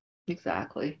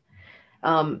 Exactly.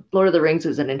 Lord of the Rings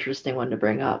is an interesting one to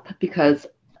bring up because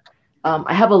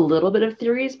I have a little bit of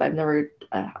theories, but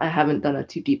I haven't done a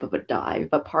too deep of a dive.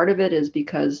 But part of it is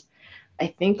because I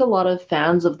think a lot of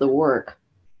fans of the work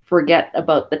forget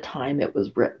about the time it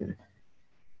was written.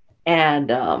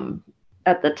 And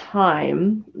at the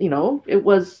time, it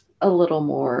was a little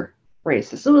more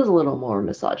racist. It was a little more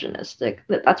misogynistic.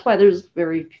 That's why there's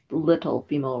very little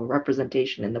female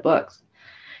representation in the books,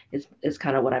 is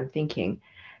kind of what I'm thinking.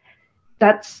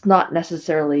 That's not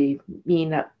necessarily mean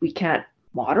that we can't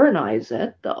modernize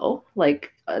it, though.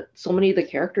 Like so many of the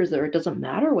characters there, it doesn't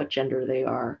matter what gender they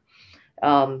are.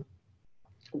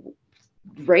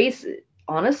 Race,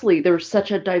 honestly, there's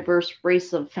such a diverse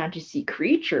race of fantasy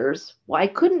creatures. Why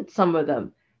couldn't some of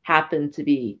them happen to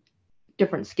be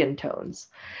different skin tones?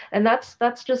 And that's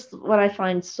just what I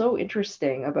find so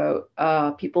interesting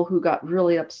about people who got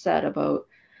really upset about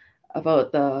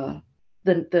the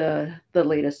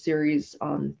latest series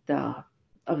of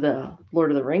the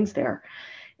Lord of the Rings. There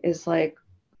is like,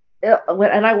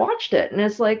 and I watched it, and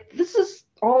it's like, this is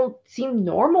all seemed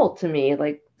normal to me.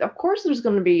 Like, of course there's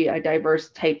going to be a diverse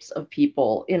types of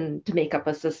people to make up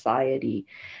a society,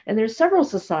 and there's several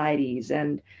societies,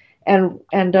 and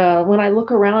when I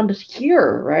look around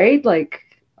here, right, like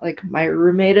my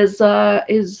roommate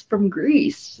is from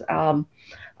Greece.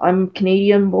 I'm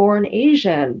Canadian born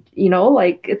Asian,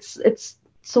 like it's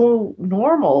so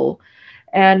normal.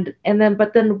 And then,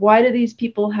 but then why do these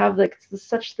people have like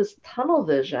such this tunnel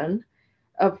vision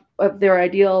of their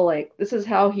ideal? Like, this is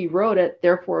how he wrote it,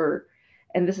 therefore,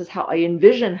 and this is how I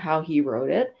envision how he wrote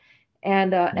it.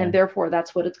 And therefore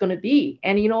that's what it's going to be.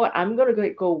 And you know what? I'm going to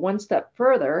go one step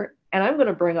further, and I'm going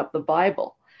to bring up the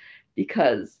Bible,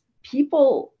 because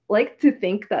people like to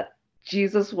think that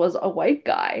Jesus was a white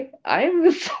guy.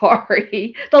 I'm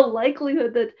sorry. The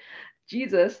likelihood that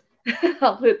Jesus,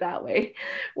 I'll put it that way,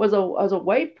 was a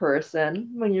white person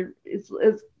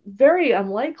is very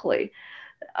unlikely.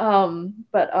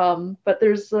 But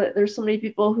there's so many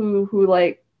people who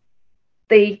like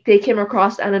they came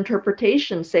across an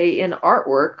interpretation, say in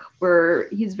artwork, where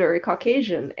he's very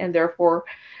Caucasian, and therefore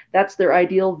that's their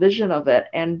ideal vision of it,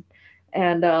 and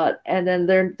then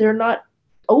they're not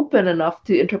open enough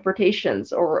to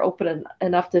interpretations, or open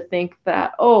enough to think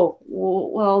that, oh,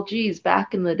 well, geez,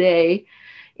 back in the day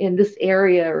in this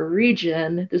area or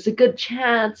region, there's a good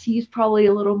chance he's probably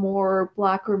a little more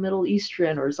Black or Middle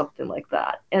Eastern or something like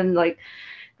that. And like,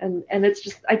 and it's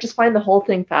just, I just find the whole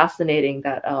thing fascinating,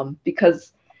 that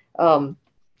because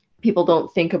people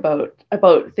don't think about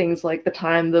things like the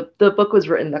time the book was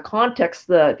written, the context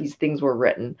that these things were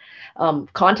written.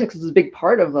 Context is a big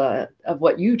part of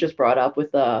what you just brought up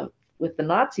with the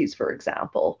Nazis, for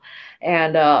example,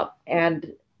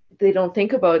 and they don't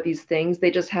think about these things.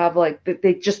 They just have like,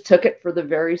 they just took it for the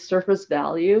very surface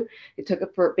value. They took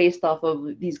it based off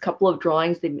of these couple of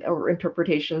drawings or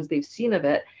interpretations they've seen of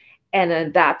it, and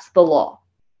then that's the law.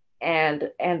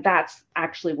 And that's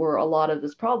actually where a lot of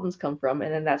these problems come from,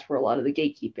 and then that's where a lot of the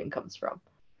gatekeeping comes from.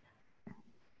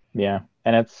 Yeah,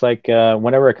 and it's like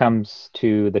whenever it comes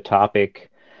to the topic,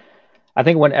 I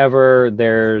think whenever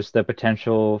there's the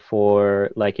potential for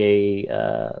like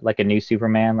a new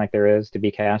Superman, like there is to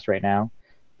be cast right now,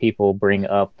 people bring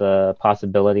up the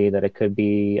possibility that it could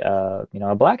be a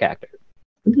black actor.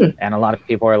 Mm-hmm. And a lot of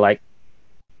people are like,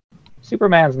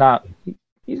 Superman's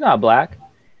he's not black.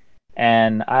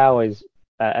 And I always,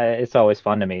 it's always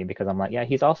fun to me, because I'm like, yeah,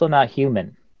 he's also not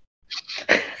human.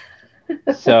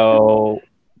 So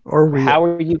Or real. how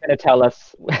are you going to tell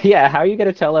us? Yeah, how are you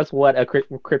going to tell us what a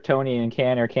Kryptonian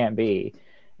can or can't be?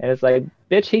 And it's like,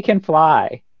 bitch, he can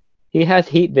fly. He has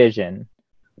heat vision.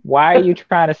 Why are you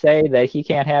trying to say that he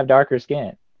can't have darker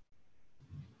skin?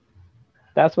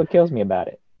 That's what kills me about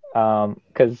it.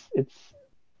 Because it's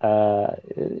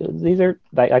these are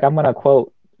like I'm gonna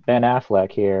quote Ben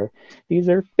Affleck here. These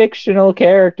are fictional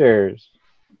characters.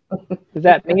 Does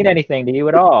that mean anything to you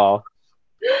at all?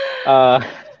 Uh,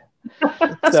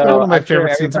 It's still one so of my I'm sure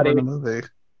favorite scenes ever in everybody.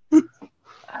 the movie.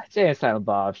 Jay and Silent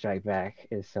Bob Strike Back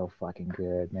is so fucking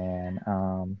good,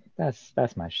 man.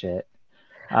 That's my shit.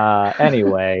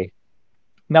 Anyway,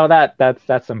 no,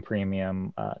 that's some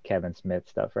premium Kevin Smith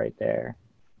stuff right there.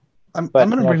 I'm But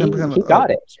gonna you know, bring up he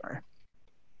got it. sorry.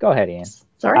 Go ahead, Ian.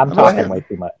 Sorry. I'm Go talking ahead. way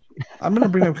too much. I'm gonna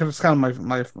bring up because it's kind of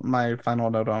my final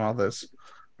note on all this.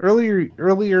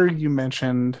 Earlier you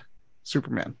mentioned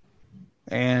Superman,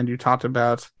 and you talked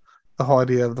about the whole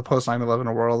idea of the post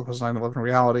 9/11 world, the post 9/11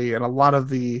 reality, and a lot of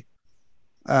the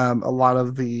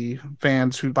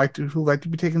fans who like to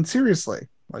be taken seriously,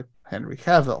 like Henry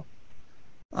Cavill,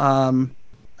 um,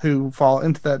 who fall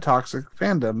into that toxic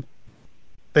fandom.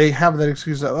 They have that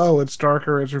excuse of, oh, it's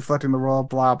darker, it's reflecting the world,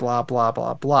 blah blah blah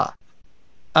blah blah.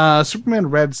 Superman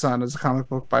Red Sun is a comic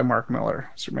book by Mark Miller.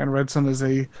 Superman Red Sun is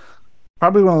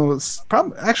probably one of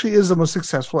the actually is the most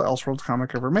successful Elseworlds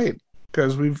comic ever made,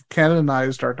 because we've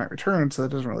canonized Dark Knight Returns, so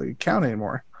that doesn't really count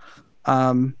anymore.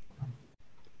 Um,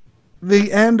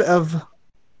 the end of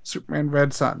Superman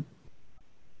Red Sun,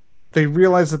 they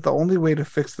realized that the only way to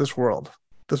fix this world,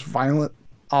 this violent,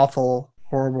 awful,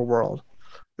 horrible world,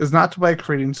 is not by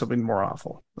creating something more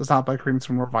awful. It's not by creating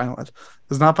something more violent.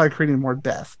 It's not by creating more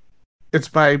death. It's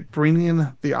by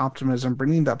bringing the optimism,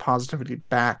 bringing that positivity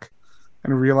back,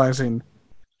 and realizing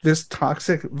this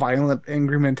toxic, violent,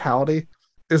 angry mentality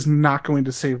is not going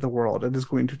to save the world. It is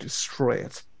going to destroy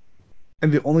it.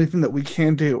 And the only thing that we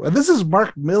can do, and this is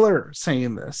Mark Miller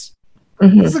saying this.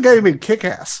 Mhm. This is the guy who made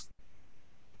Kick-Ass.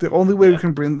 The only way we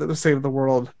can bring to save the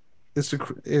world is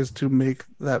to make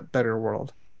that better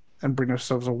world and bring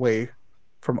ourselves away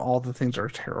from all the things that are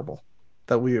terrible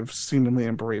that we have seemingly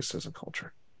embraced as a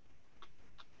culture,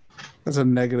 as a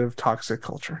negative, toxic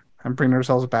culture, and bring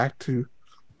ourselves back to,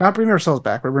 not bring ourselves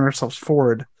back, but bring ourselves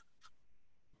forward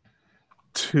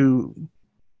to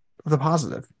the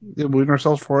positive. Bring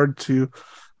ourselves forward to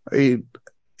a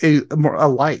a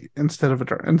light instead of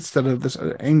this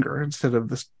anger, instead of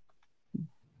this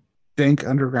dank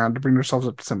underground, to bring ourselves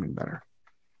up to something better.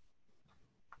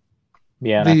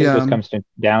 Yeah, and I think this comes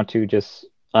down to just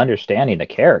understanding the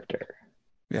character.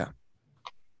 Yeah.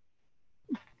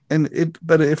 And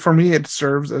for me, it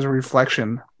serves as a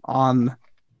reflection on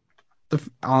the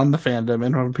fandom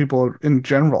and on people in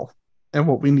general and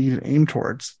what we need to aim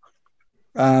towards.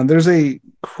 There's a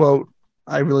quote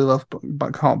I really love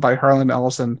by Harlan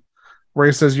Ellison, where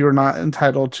he says, "You are not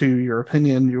entitled to your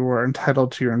opinion. You are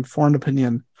entitled to your informed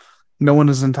opinion. No one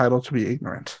is entitled to be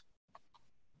ignorant."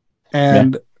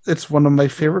 And it's one of my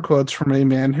favorite quotes from a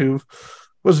man who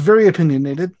was very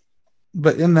opinionated,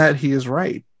 but in that he is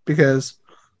right, because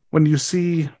when you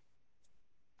see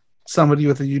somebody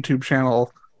with a YouTube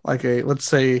channel, like let's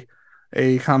say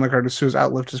a comic artist who has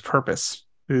outlived his purpose,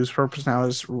 whose purpose now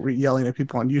is yelling at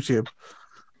people on YouTube,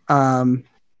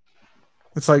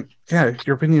 it's like, yeah,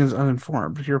 your opinion is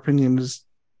uninformed. Your opinion is,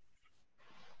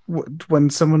 when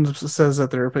someone says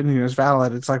that their opinion is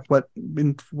valid, it's like, what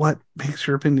makes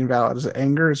your opinion valid? Is it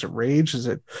anger? Is it rage? Is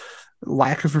it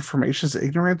lack of information? Is it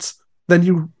ignorance? Then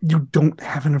you don't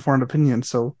have an informed opinion,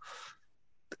 so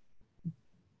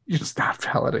you're just not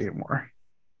valid anymore,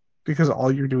 because all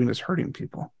you're doing is hurting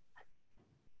people.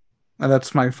 And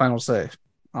that's my final say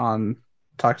on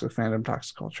toxic fandom,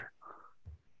 toxic culture.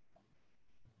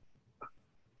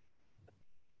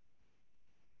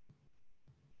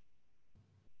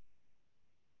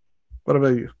 What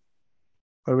about you?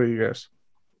 What about you guys?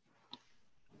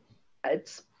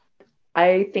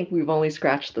 I think we've only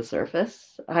scratched the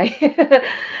surface. I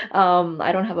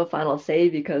don't have a final say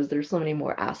because there's so many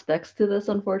more aspects to this,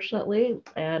 unfortunately.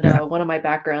 And one of my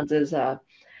backgrounds is a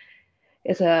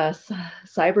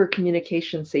cyber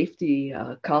communication safety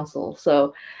council.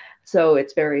 So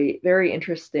it's very, very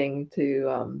interesting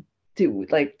to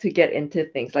get into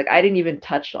things. Like, I didn't even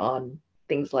touch on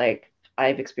things like,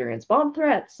 I've experienced bomb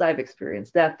threats, I've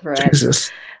experienced death threats.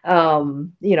 Jesus.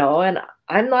 And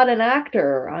I'm not an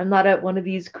actor. I'm not one of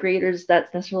these creators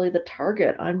that's necessarily the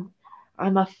target. I'm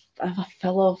a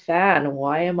fellow fan.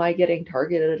 Why am I getting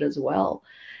targeted as well?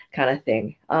 Kind of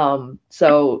thing.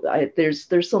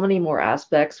 There's so many more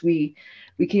aspects we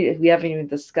haven't even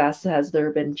discussed. Has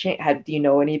there been do you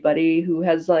know anybody who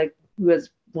has, like, who has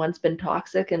once been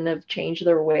toxic and have changed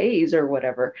their ways or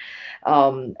whatever.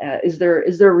 Is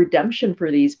there redemption for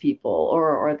these people,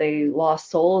 or are they lost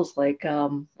souls like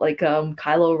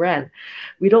Kylo Ren?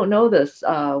 We don't know this.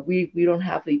 We don't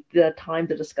have the time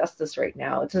to discuss this right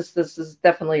now. It's just, this is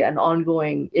definitely an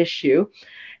ongoing issue,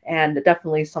 and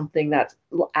definitely something that's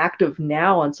active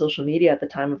now on social media at the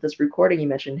time of this recording. You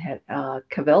mentioned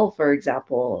Cavill, for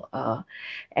example,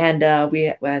 and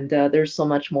there's so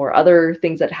much more other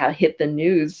things that have hit the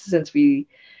news since we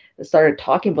started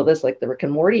talking about this, like the Rick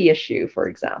and Morty issue, for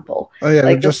example. Oh yeah,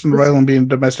 Like Justin Roiland being a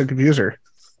domestic abuser.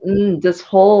 This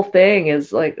whole thing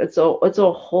is like, it's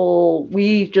a whole.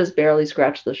 We just barely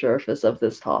scratched the surface of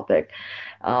this topic,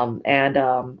 but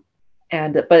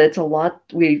it's a lot.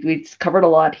 We covered a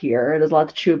lot here. There's a lot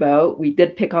to chew about. We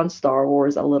did pick on Star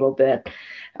Wars a little bit,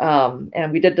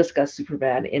 and we did discuss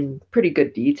Superman in pretty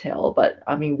good detail. But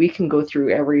I mean, we can go through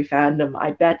every fandom,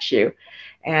 I bet you,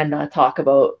 and talk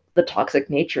about the toxic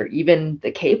nature. Even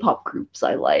the K-pop groups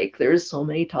I like, there's so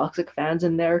many toxic fans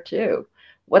in there too.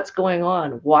 What's going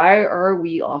on? Why are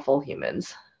we awful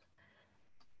humans?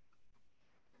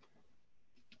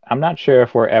 I'm not sure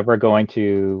if we're ever going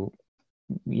to,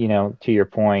 to your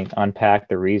point, unpack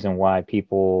the reason why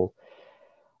people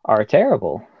are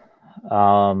terrible.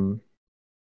 To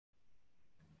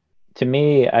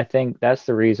me, I think that's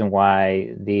the reason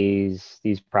why these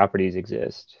properties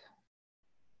exist.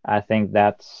 I think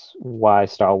that's why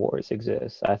Star Wars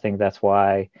exists. I think that's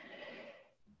why,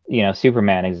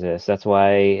 Superman exists. That's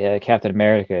why Captain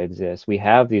America exists. We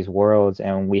have these worlds,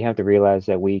 and we have to realize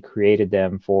that we created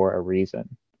them for a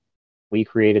reason. We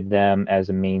created them as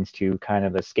a means to kind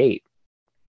of escape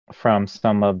from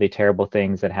some of the terrible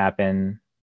things that happen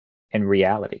in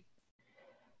reality.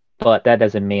 But that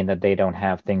doesn't mean that they don't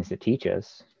have things to teach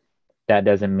us. That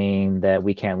doesn't mean that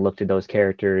we can't look to those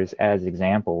characters as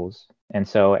examples. And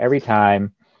so every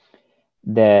time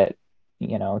that,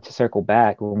 to circle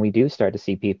back, when we do start to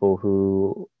see people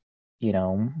who,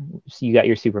 you got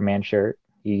your Superman shirt,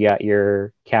 you got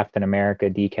your Captain America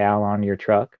decal on your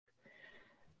truck,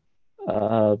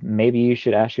 maybe you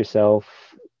should ask yourself,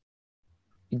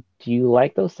 do you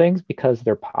like those things because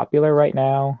they're popular right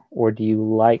now, or do you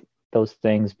like those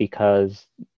things because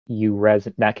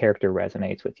that character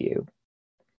resonates with you?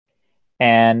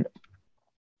 And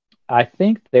I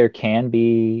think there can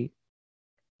be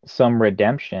some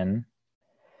redemption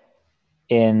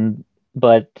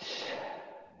but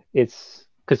it's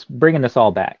because bringing this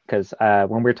all back, because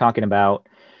when we're talking about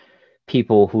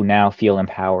people who now feel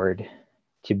empowered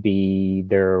to be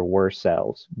their worst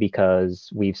selves,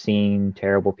 because we've seen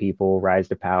terrible people rise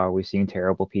to power, we've seen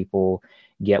terrible people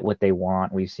get what they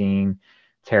want, we've seen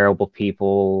terrible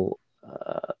people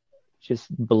just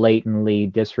blatantly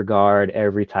disregard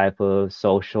every type of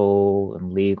social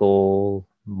and legal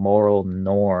moral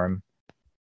norm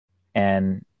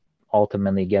and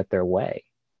ultimately get their way.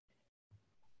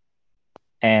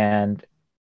 And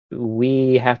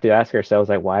we have to ask ourselves,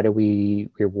 like, why do we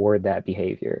reward that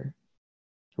behavior?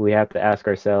 We have to ask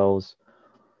ourselves,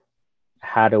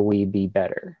 how do we be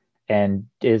better? And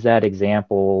is that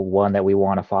example one that we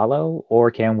want to follow?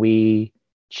 Or can we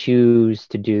choose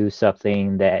to do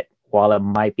something that, while it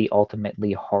might be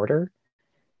ultimately harder,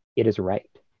 it is right?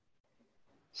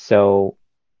 So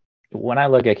when I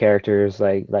look at characters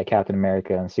like Captain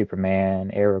America and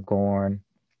Superman, Aragorn,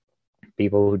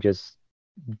 people who just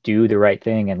do the right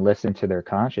thing and listen to their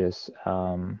conscience,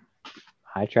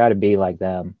 I try to be like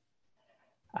them.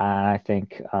 I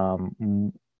think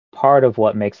part of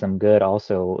what makes them good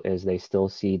also is they still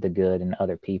see the good in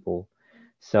other people.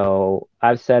 So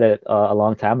I've said it a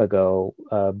long time ago,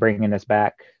 bringing this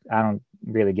back. I don't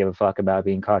really give a fuck about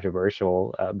being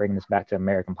controversial, bringing this back to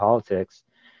American politics.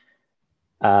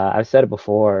 I've said it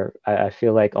before. I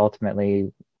feel like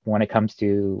ultimately, when it comes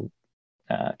to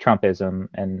Trumpism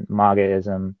and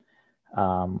MAGAism,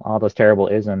 all those terrible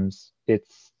isms,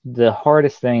 it's the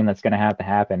hardest thing that's going to have to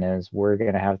happen is we're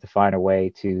going to have to find a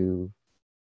way to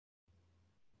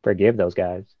forgive those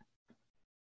guys,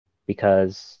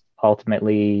 because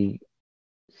ultimately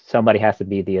somebody has to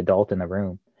be the adult in the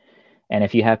room. And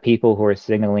if you have people who are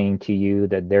signaling to you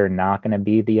that they're not going to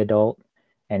be the adult,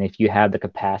 and if you have the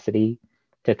capacity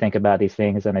to think about these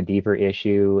things on a deeper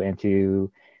issue and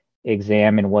to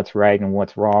examine what's right and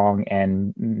what's wrong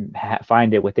and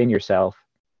find it within yourself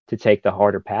to take the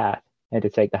harder path and to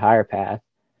take the higher path,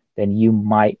 then you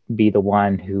might be the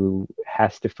one who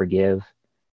has to forgive,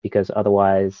 because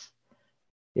otherwise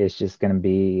it's just going to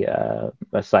be a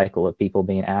cycle of people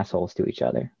being assholes to each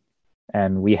other.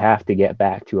 And we have to get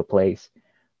back to a place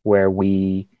where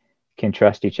we can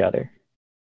trust each other.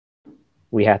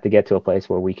 we have to get to a place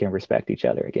where we can respect each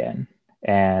other again.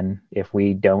 And if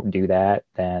we don't do that,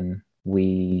 then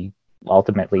we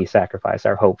ultimately sacrifice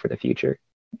our hope for the future,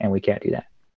 and we can't do that.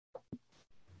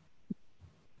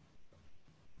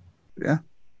 Yeah.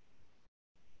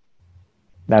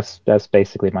 That's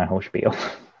basically my whole spiel.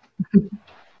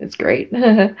 It's great.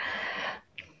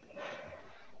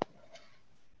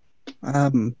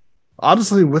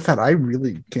 Honestly, with that, I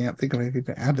really can't think of anything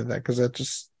to add to that, because that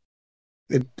just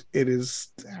it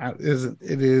is.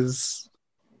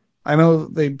 I know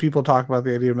people talk about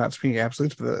the idea of not speaking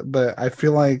absolutes, but I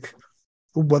feel like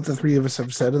what the three of us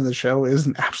have said in the show is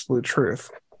an absolute truth.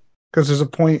 Because there's a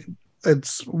point.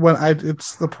 It's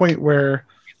the point where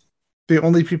the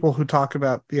only people who talk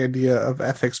about the idea of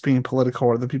ethics being political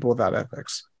are the people without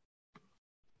ethics,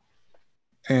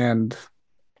 and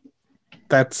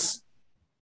that's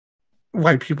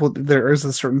why there is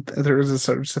a certain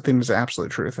thing as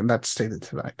absolute truth, and that's stated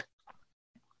tonight.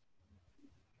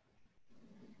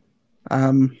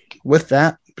 With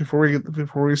that, before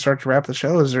we start to wrap the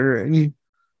show, is there anything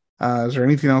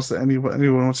else that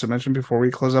anyone wants to mention before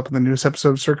we close up in the newest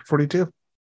episode of Circuit 42?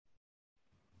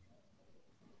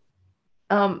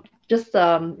 Just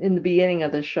in the beginning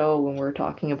of the show, when we're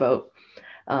talking about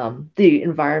the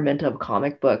environment of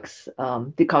comic books,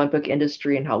 the comic book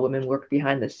industry, and how women work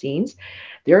behind the scenes,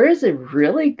 there is a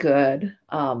really good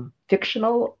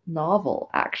fictional novel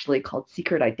actually called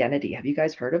Secret Identity. Have you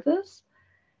guys heard of this?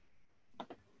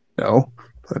 No,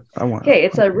 but I want. Okay,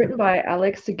 it's written by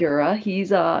Alex Segura.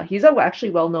 He's a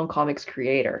actually well-known comics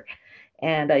creator,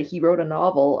 and he wrote a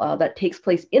novel that takes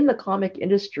place in the comic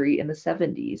industry in the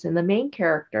 70s. And the main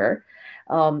character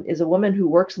is a woman who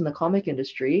works in the comic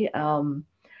industry,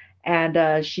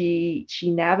 and she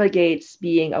navigates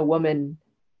being a woman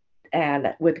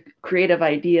and with creative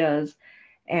ideas,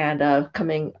 and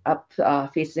coming up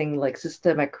facing like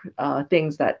systemic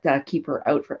things that keep her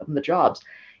out from the jobs.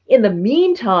 In the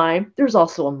meantime, there's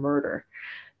also a murder,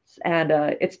 and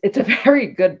it's a very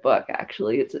good book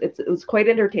actually. It was quite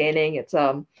entertaining.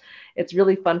 It's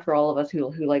really fun for all of us who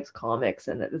likes comics,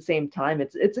 and at the same time,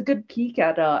 it's a good peek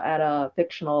at a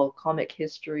fictional comic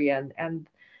history and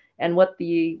what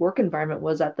the work environment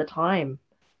was at the time.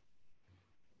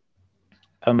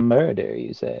 A murder,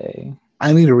 you say?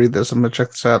 I need to read this. I'm gonna check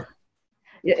this out.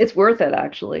 Yeah, it's worth it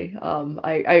actually.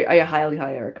 I highly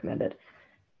recommend it.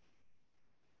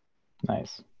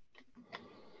 Nice.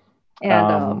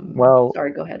 And well,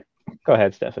 sorry, go ahead. Go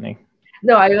ahead, Stephanie.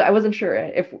 No, I wasn't sure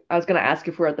if I was going to ask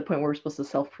if we're at the point where we're supposed to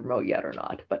self-promote yet or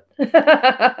not, but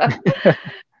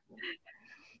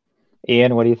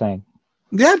Ian, what do you think?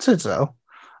 Yeah, I'd say so.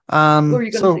 Were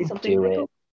you going to say something, Michael?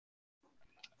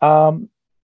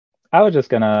 I was just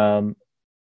gonna,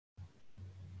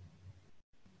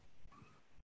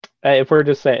 if we're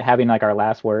just having like our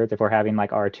last words, if we're having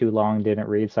like our too long didn't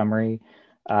read summary,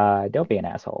 don't be an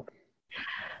asshole.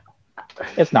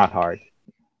 It's not hard.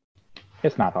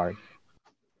 It's not hard.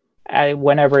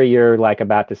 Whenever you're like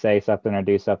about to say something or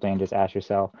do something, just ask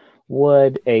yourself,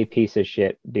 would a piece of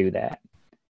shit do that?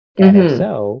 And if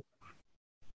so,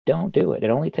 don't do it.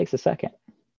 It only takes a second.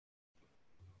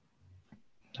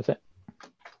 That's it.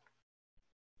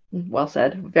 Well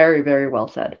said. Very, very well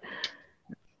said.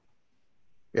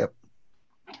 Yep.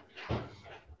 All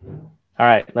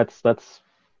right, let's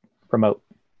promote.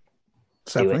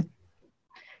 Stephanie.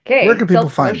 Okay, where can people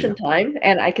find self-promotion you? time,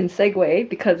 and I can segue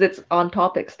because it's on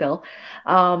topic still.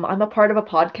 I'm a part of a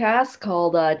podcast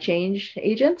called Change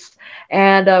Agents,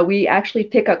 and we actually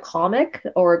pick a comic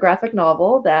or a graphic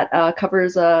novel that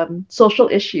covers social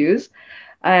issues,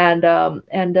 and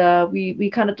we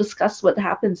kind of discuss what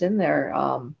happens in there.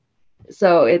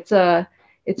 So it's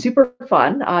super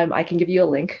fun. I can give you a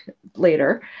link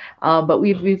later, but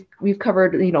we've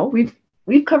covered,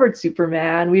 we've covered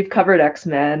Superman, we've covered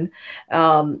X-Men.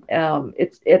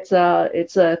 It's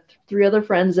three other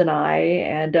friends and I,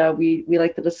 and we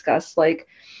like to discuss like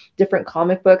different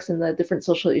comic books and the different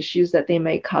social issues that they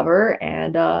may cover,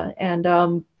 and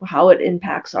how it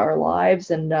impacts our lives,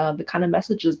 and the kind of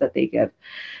messages that they give.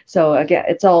 So again,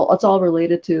 it's all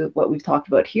related to what we've talked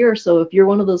about here. So if you're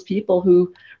one of those people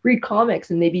who read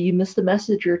comics and maybe you missed a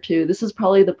message or two, this is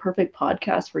probably the perfect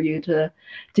podcast for you to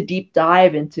deep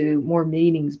dive into more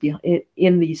meanings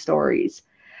in these stories.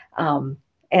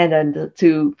 And then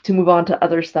to move on to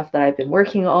other stuff that I've been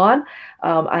working on,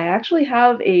 I actually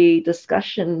have a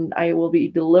discussion I will be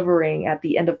delivering at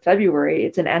the end of February.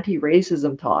 It's an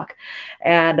anti-racism talk,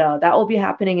 and that will be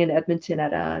happening in Edmonton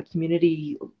at a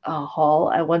community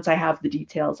hall. Once I have the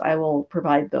details, I will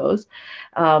provide those.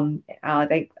 I'm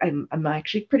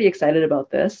actually pretty excited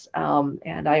about this,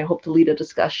 and I hope to lead a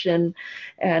discussion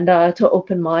and to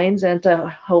open minds and to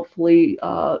hopefully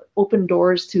open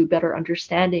doors to better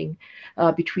understanding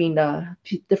between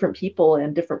different people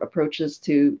and different approaches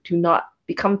to not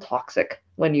become toxic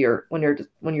when you're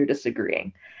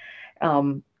disagreeing.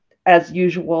 As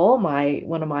usual,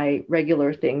 one of my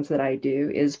regular things that I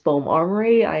do is foam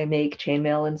armory. I make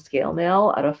chainmail and scale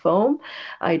mail out of foam.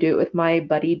 I do it with my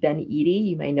buddy Ben Eady.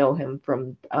 You may know him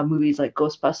from movies like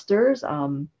Ghostbusters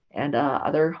and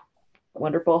other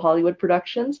wonderful Hollywood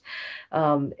productions.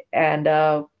 You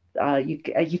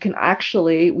can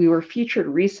actually, we were featured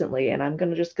recently, and I'm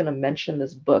just gonna mention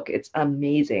this book. It's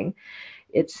amazing.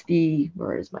 It's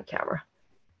where is my camera?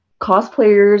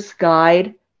 Cosplayer's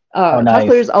Guide, Nice.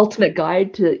 Cosplayer's Ultimate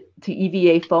Guide to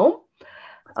EVA Foam.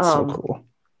 So cool.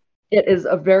 It is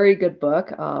a very good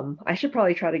book. I should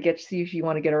probably try to see if you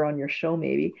want to get her on your show,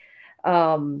 maybe.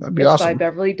 That'd be it's awesome. by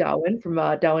Beverly Dowen from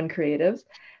Dowen Creatives.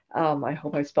 I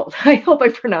hope I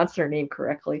pronounced her name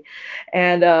correctly,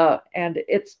 and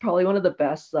it's probably one of the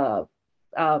best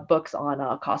books on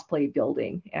cosplay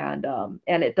building, and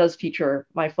it does feature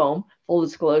my foam. Full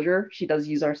disclosure, she does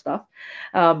use our stuff,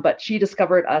 but she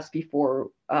discovered us before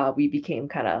we became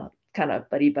kind of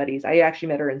buddies. I actually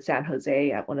met her in San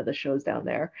Jose at one of the shows down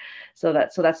there, so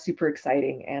that's super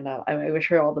exciting, and I wish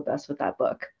her all the best with that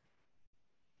book.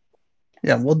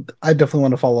 Yeah, well, I definitely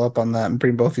want to follow up on that and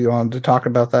bring both of you on to talk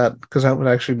about that, because that would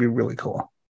actually be really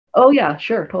cool. Oh yeah,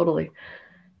 sure, totally.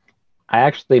 I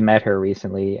actually met her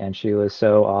recently, and she was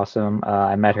so awesome.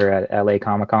 I met her at LA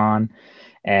Comic-Con,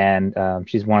 and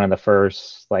she's one of the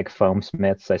first like foam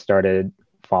smiths I started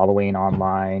following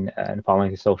online and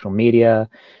following social media.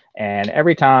 And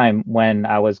every time when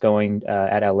I was going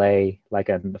at LA, like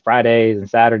on the Fridays and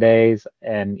Saturdays,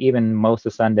 and even most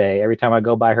of Sunday, every time I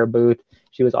go by her booth,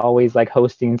 she was always like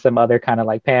hosting some other kind of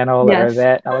like panel or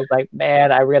event. I was like,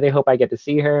 man, I really hope I get to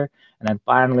see her. And then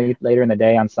finally, later in the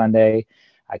day on Sunday,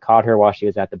 I caught her while she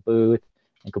was at the booth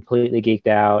and completely geeked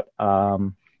out.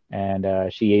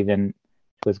 And she even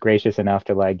was gracious enough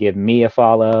to like give me a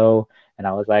follow. And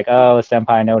I was like, oh,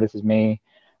 senpai notices me.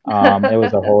 It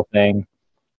was a whole thing,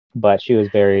 but she was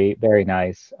very, very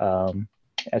nice.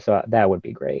 So that would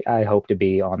be great. I hope to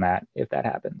be on that if that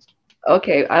happens.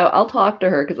 Okay, I'll talk to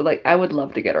her because I would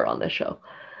love to get her on this show.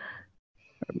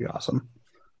 That'd be awesome.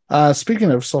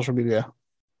 Speaking of social media,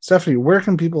 Stephanie, where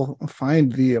can people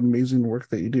find the amazing work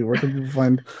that you do? Where can people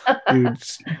find you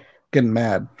getting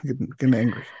mad, getting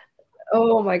angry?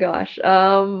 Oh my gosh.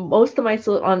 Most of my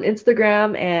on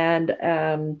Instagram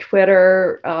and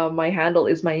Twitter, my handle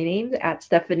is my name at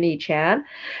Stephanie Chan.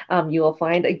 You will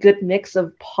find a good mix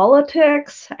of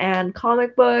politics and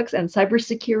comic books and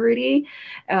cybersecurity,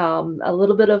 a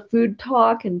little bit of food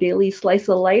talk and daily slice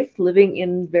of life living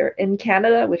in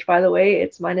Canada, which by the way,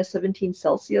 it's minus 17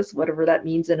 Celsius, whatever that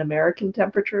means in American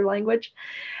temperature language.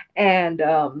 And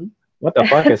what the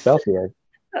fuck is Celsius?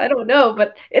 I don't know,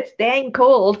 but it's dang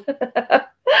cold.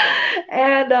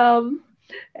 And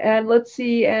let's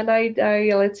see, and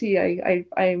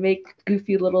I make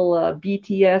goofy little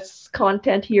BTS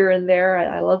content here and there.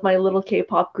 I love my little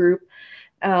K-pop group.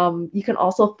 You can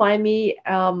also find me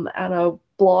on a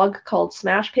blog called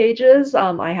Smash Pages.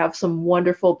 I have some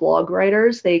wonderful blog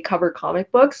writers. They cover comic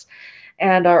books.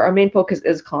 And our main focus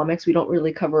is comics. We don't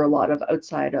really cover a lot of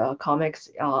outside comics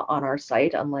on our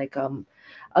site, unlike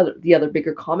the other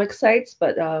bigger comic sites,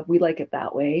 but we like it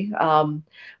that way.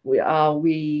 We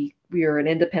are an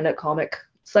independent comic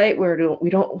site where we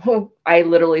don't I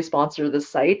literally sponsor the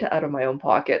site out of my own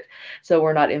pocket, so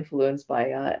we're not influenced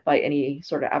by any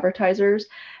sort of advertisers.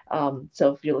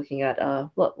 So if you're looking at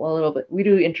a little bit, we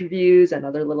do interviews and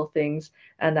other little things,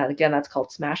 and that's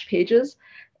called Smash Pages.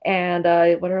 And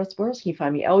where else can you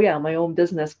find me? Oh yeah, my own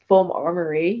business, Foam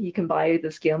Armory. You can buy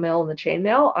the scale mail and the chain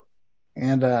mail.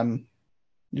 And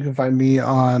you can find me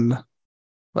on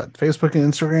Facebook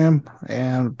and Instagram,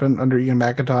 and been under Ian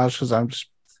McIntosh because I'm just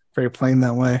very plain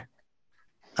that way.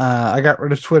 I got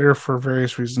rid of Twitter for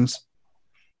various reasons.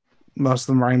 Most of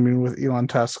them rhyme me with Elon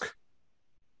Tusk.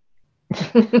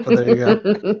 But there you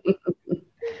go.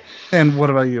 And what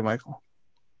about you, Michael?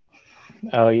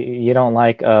 Oh, you don't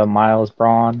like Miles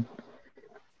Braun?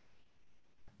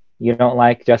 You don't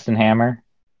like Justin Hammer?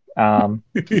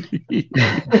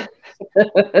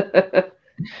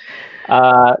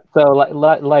 So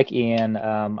like Ian,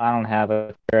 I don't have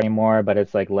a Twitter anymore, but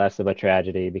it's like less of a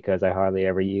tragedy because I hardly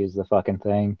ever use the fucking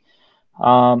thing.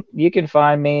 You can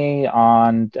find me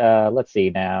on let's see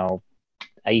now.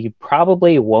 You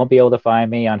probably won't be able to find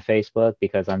me on Facebook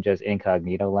because I'm just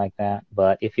incognito like that.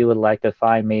 But if you would like to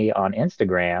find me on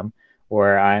Instagram,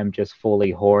 where I'm just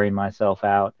fully whoring myself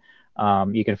out,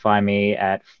 you can find me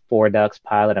at Four Ducks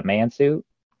Pilot a Man Suit.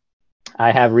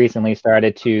 I have recently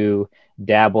started to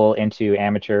dabble into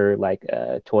amateur like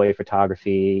toy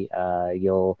photography.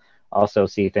 You'll also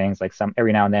see things like some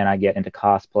every now and then I get into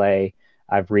cosplay.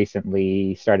 I've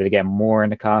recently started to get more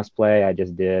into cosplay. I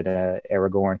just did a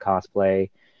Aragorn cosplay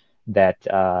that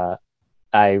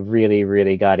I really,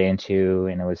 really got into,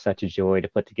 and it was such a joy to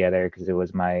put together because it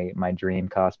was my dream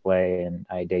cosplay, and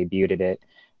I debuted it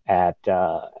at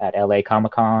LA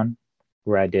Comic Con,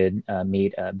 where I did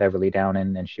meet Beverly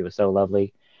Downen, and she was so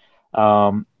lovely.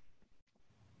 Um,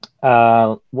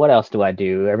 what else do I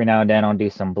do? Every now and then I'll do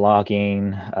some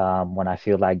blogging when I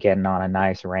feel like getting on a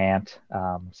nice rant.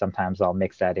 Sometimes I'll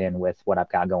mix that in with what I've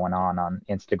got going on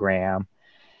Instagram.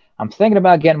 I'm thinking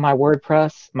about getting my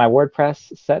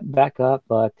WordPress set back up,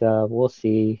 but we'll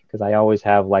see because I always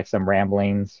have like some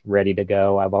ramblings ready to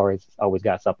go. I've always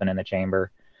got something in the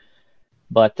chamber.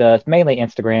 But it's mainly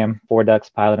Instagram, Four Ducks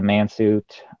Pilot a Man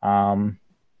Suit,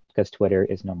 because Twitter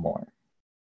is no more.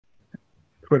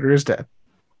 Twitter is dead.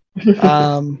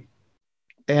 And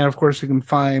of course, you can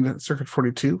find Circuit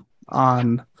 42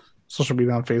 on social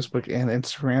media on Facebook and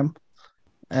Instagram,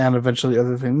 and eventually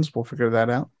other things. We'll figure that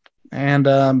out. And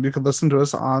you can listen to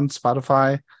us on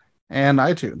Spotify and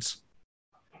iTunes.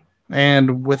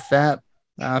 And with that,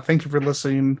 thank you for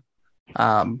listening.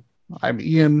 I'm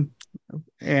Ian,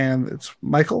 and it's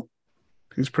Michael.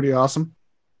 He's pretty awesome.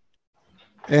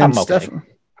 And okay.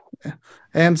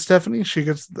 Stephanie, she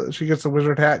gets the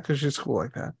wizard hat because she's cool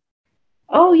like that.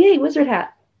 Oh, yay, wizard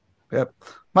hat. Yep.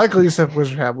 Michael used to have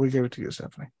wizard hat. We gave it to you,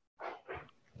 Stephanie.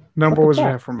 Number wizard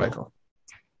hat from Michael.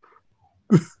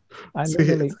 I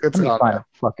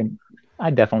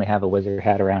definitely have a wizard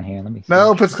hat around here. Let me see.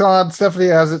 Nope, it's gone. Stephanie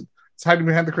has it. It's hiding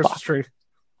behind the Christmas tree.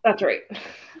 That's right.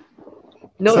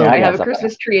 No, I have a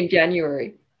Christmas tree in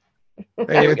January.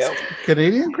 Hey, it's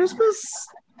Canadian Christmas?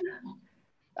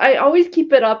 I always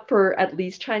keep it up for at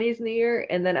least Chinese New Year,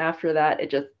 and then after that, it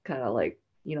just kind of like,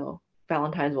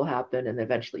 Valentine's will happen, and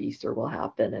eventually Easter will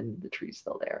happen, and the tree's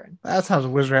still there. That's how a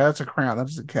wizard hat. That's a crown. That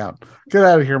doesn't count. Get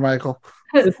out of here, Michael.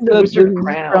 The wizard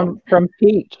crown. From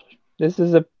Peach. This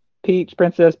is a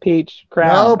Princess Peach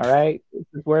crown, nope. All right? This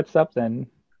is worth something.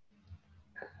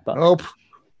 But, nope.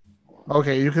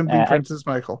 Okay, you can be Princess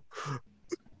Michael.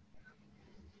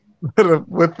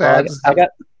 With that,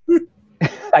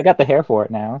 I got the hair for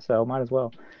it now, so might as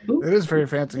well. It is very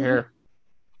fancy hair.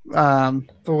 But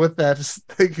with that,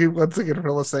 thank you once again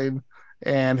for listening,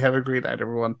 and have a great night,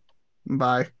 everyone.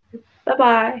 Bye.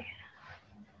 Bye-bye.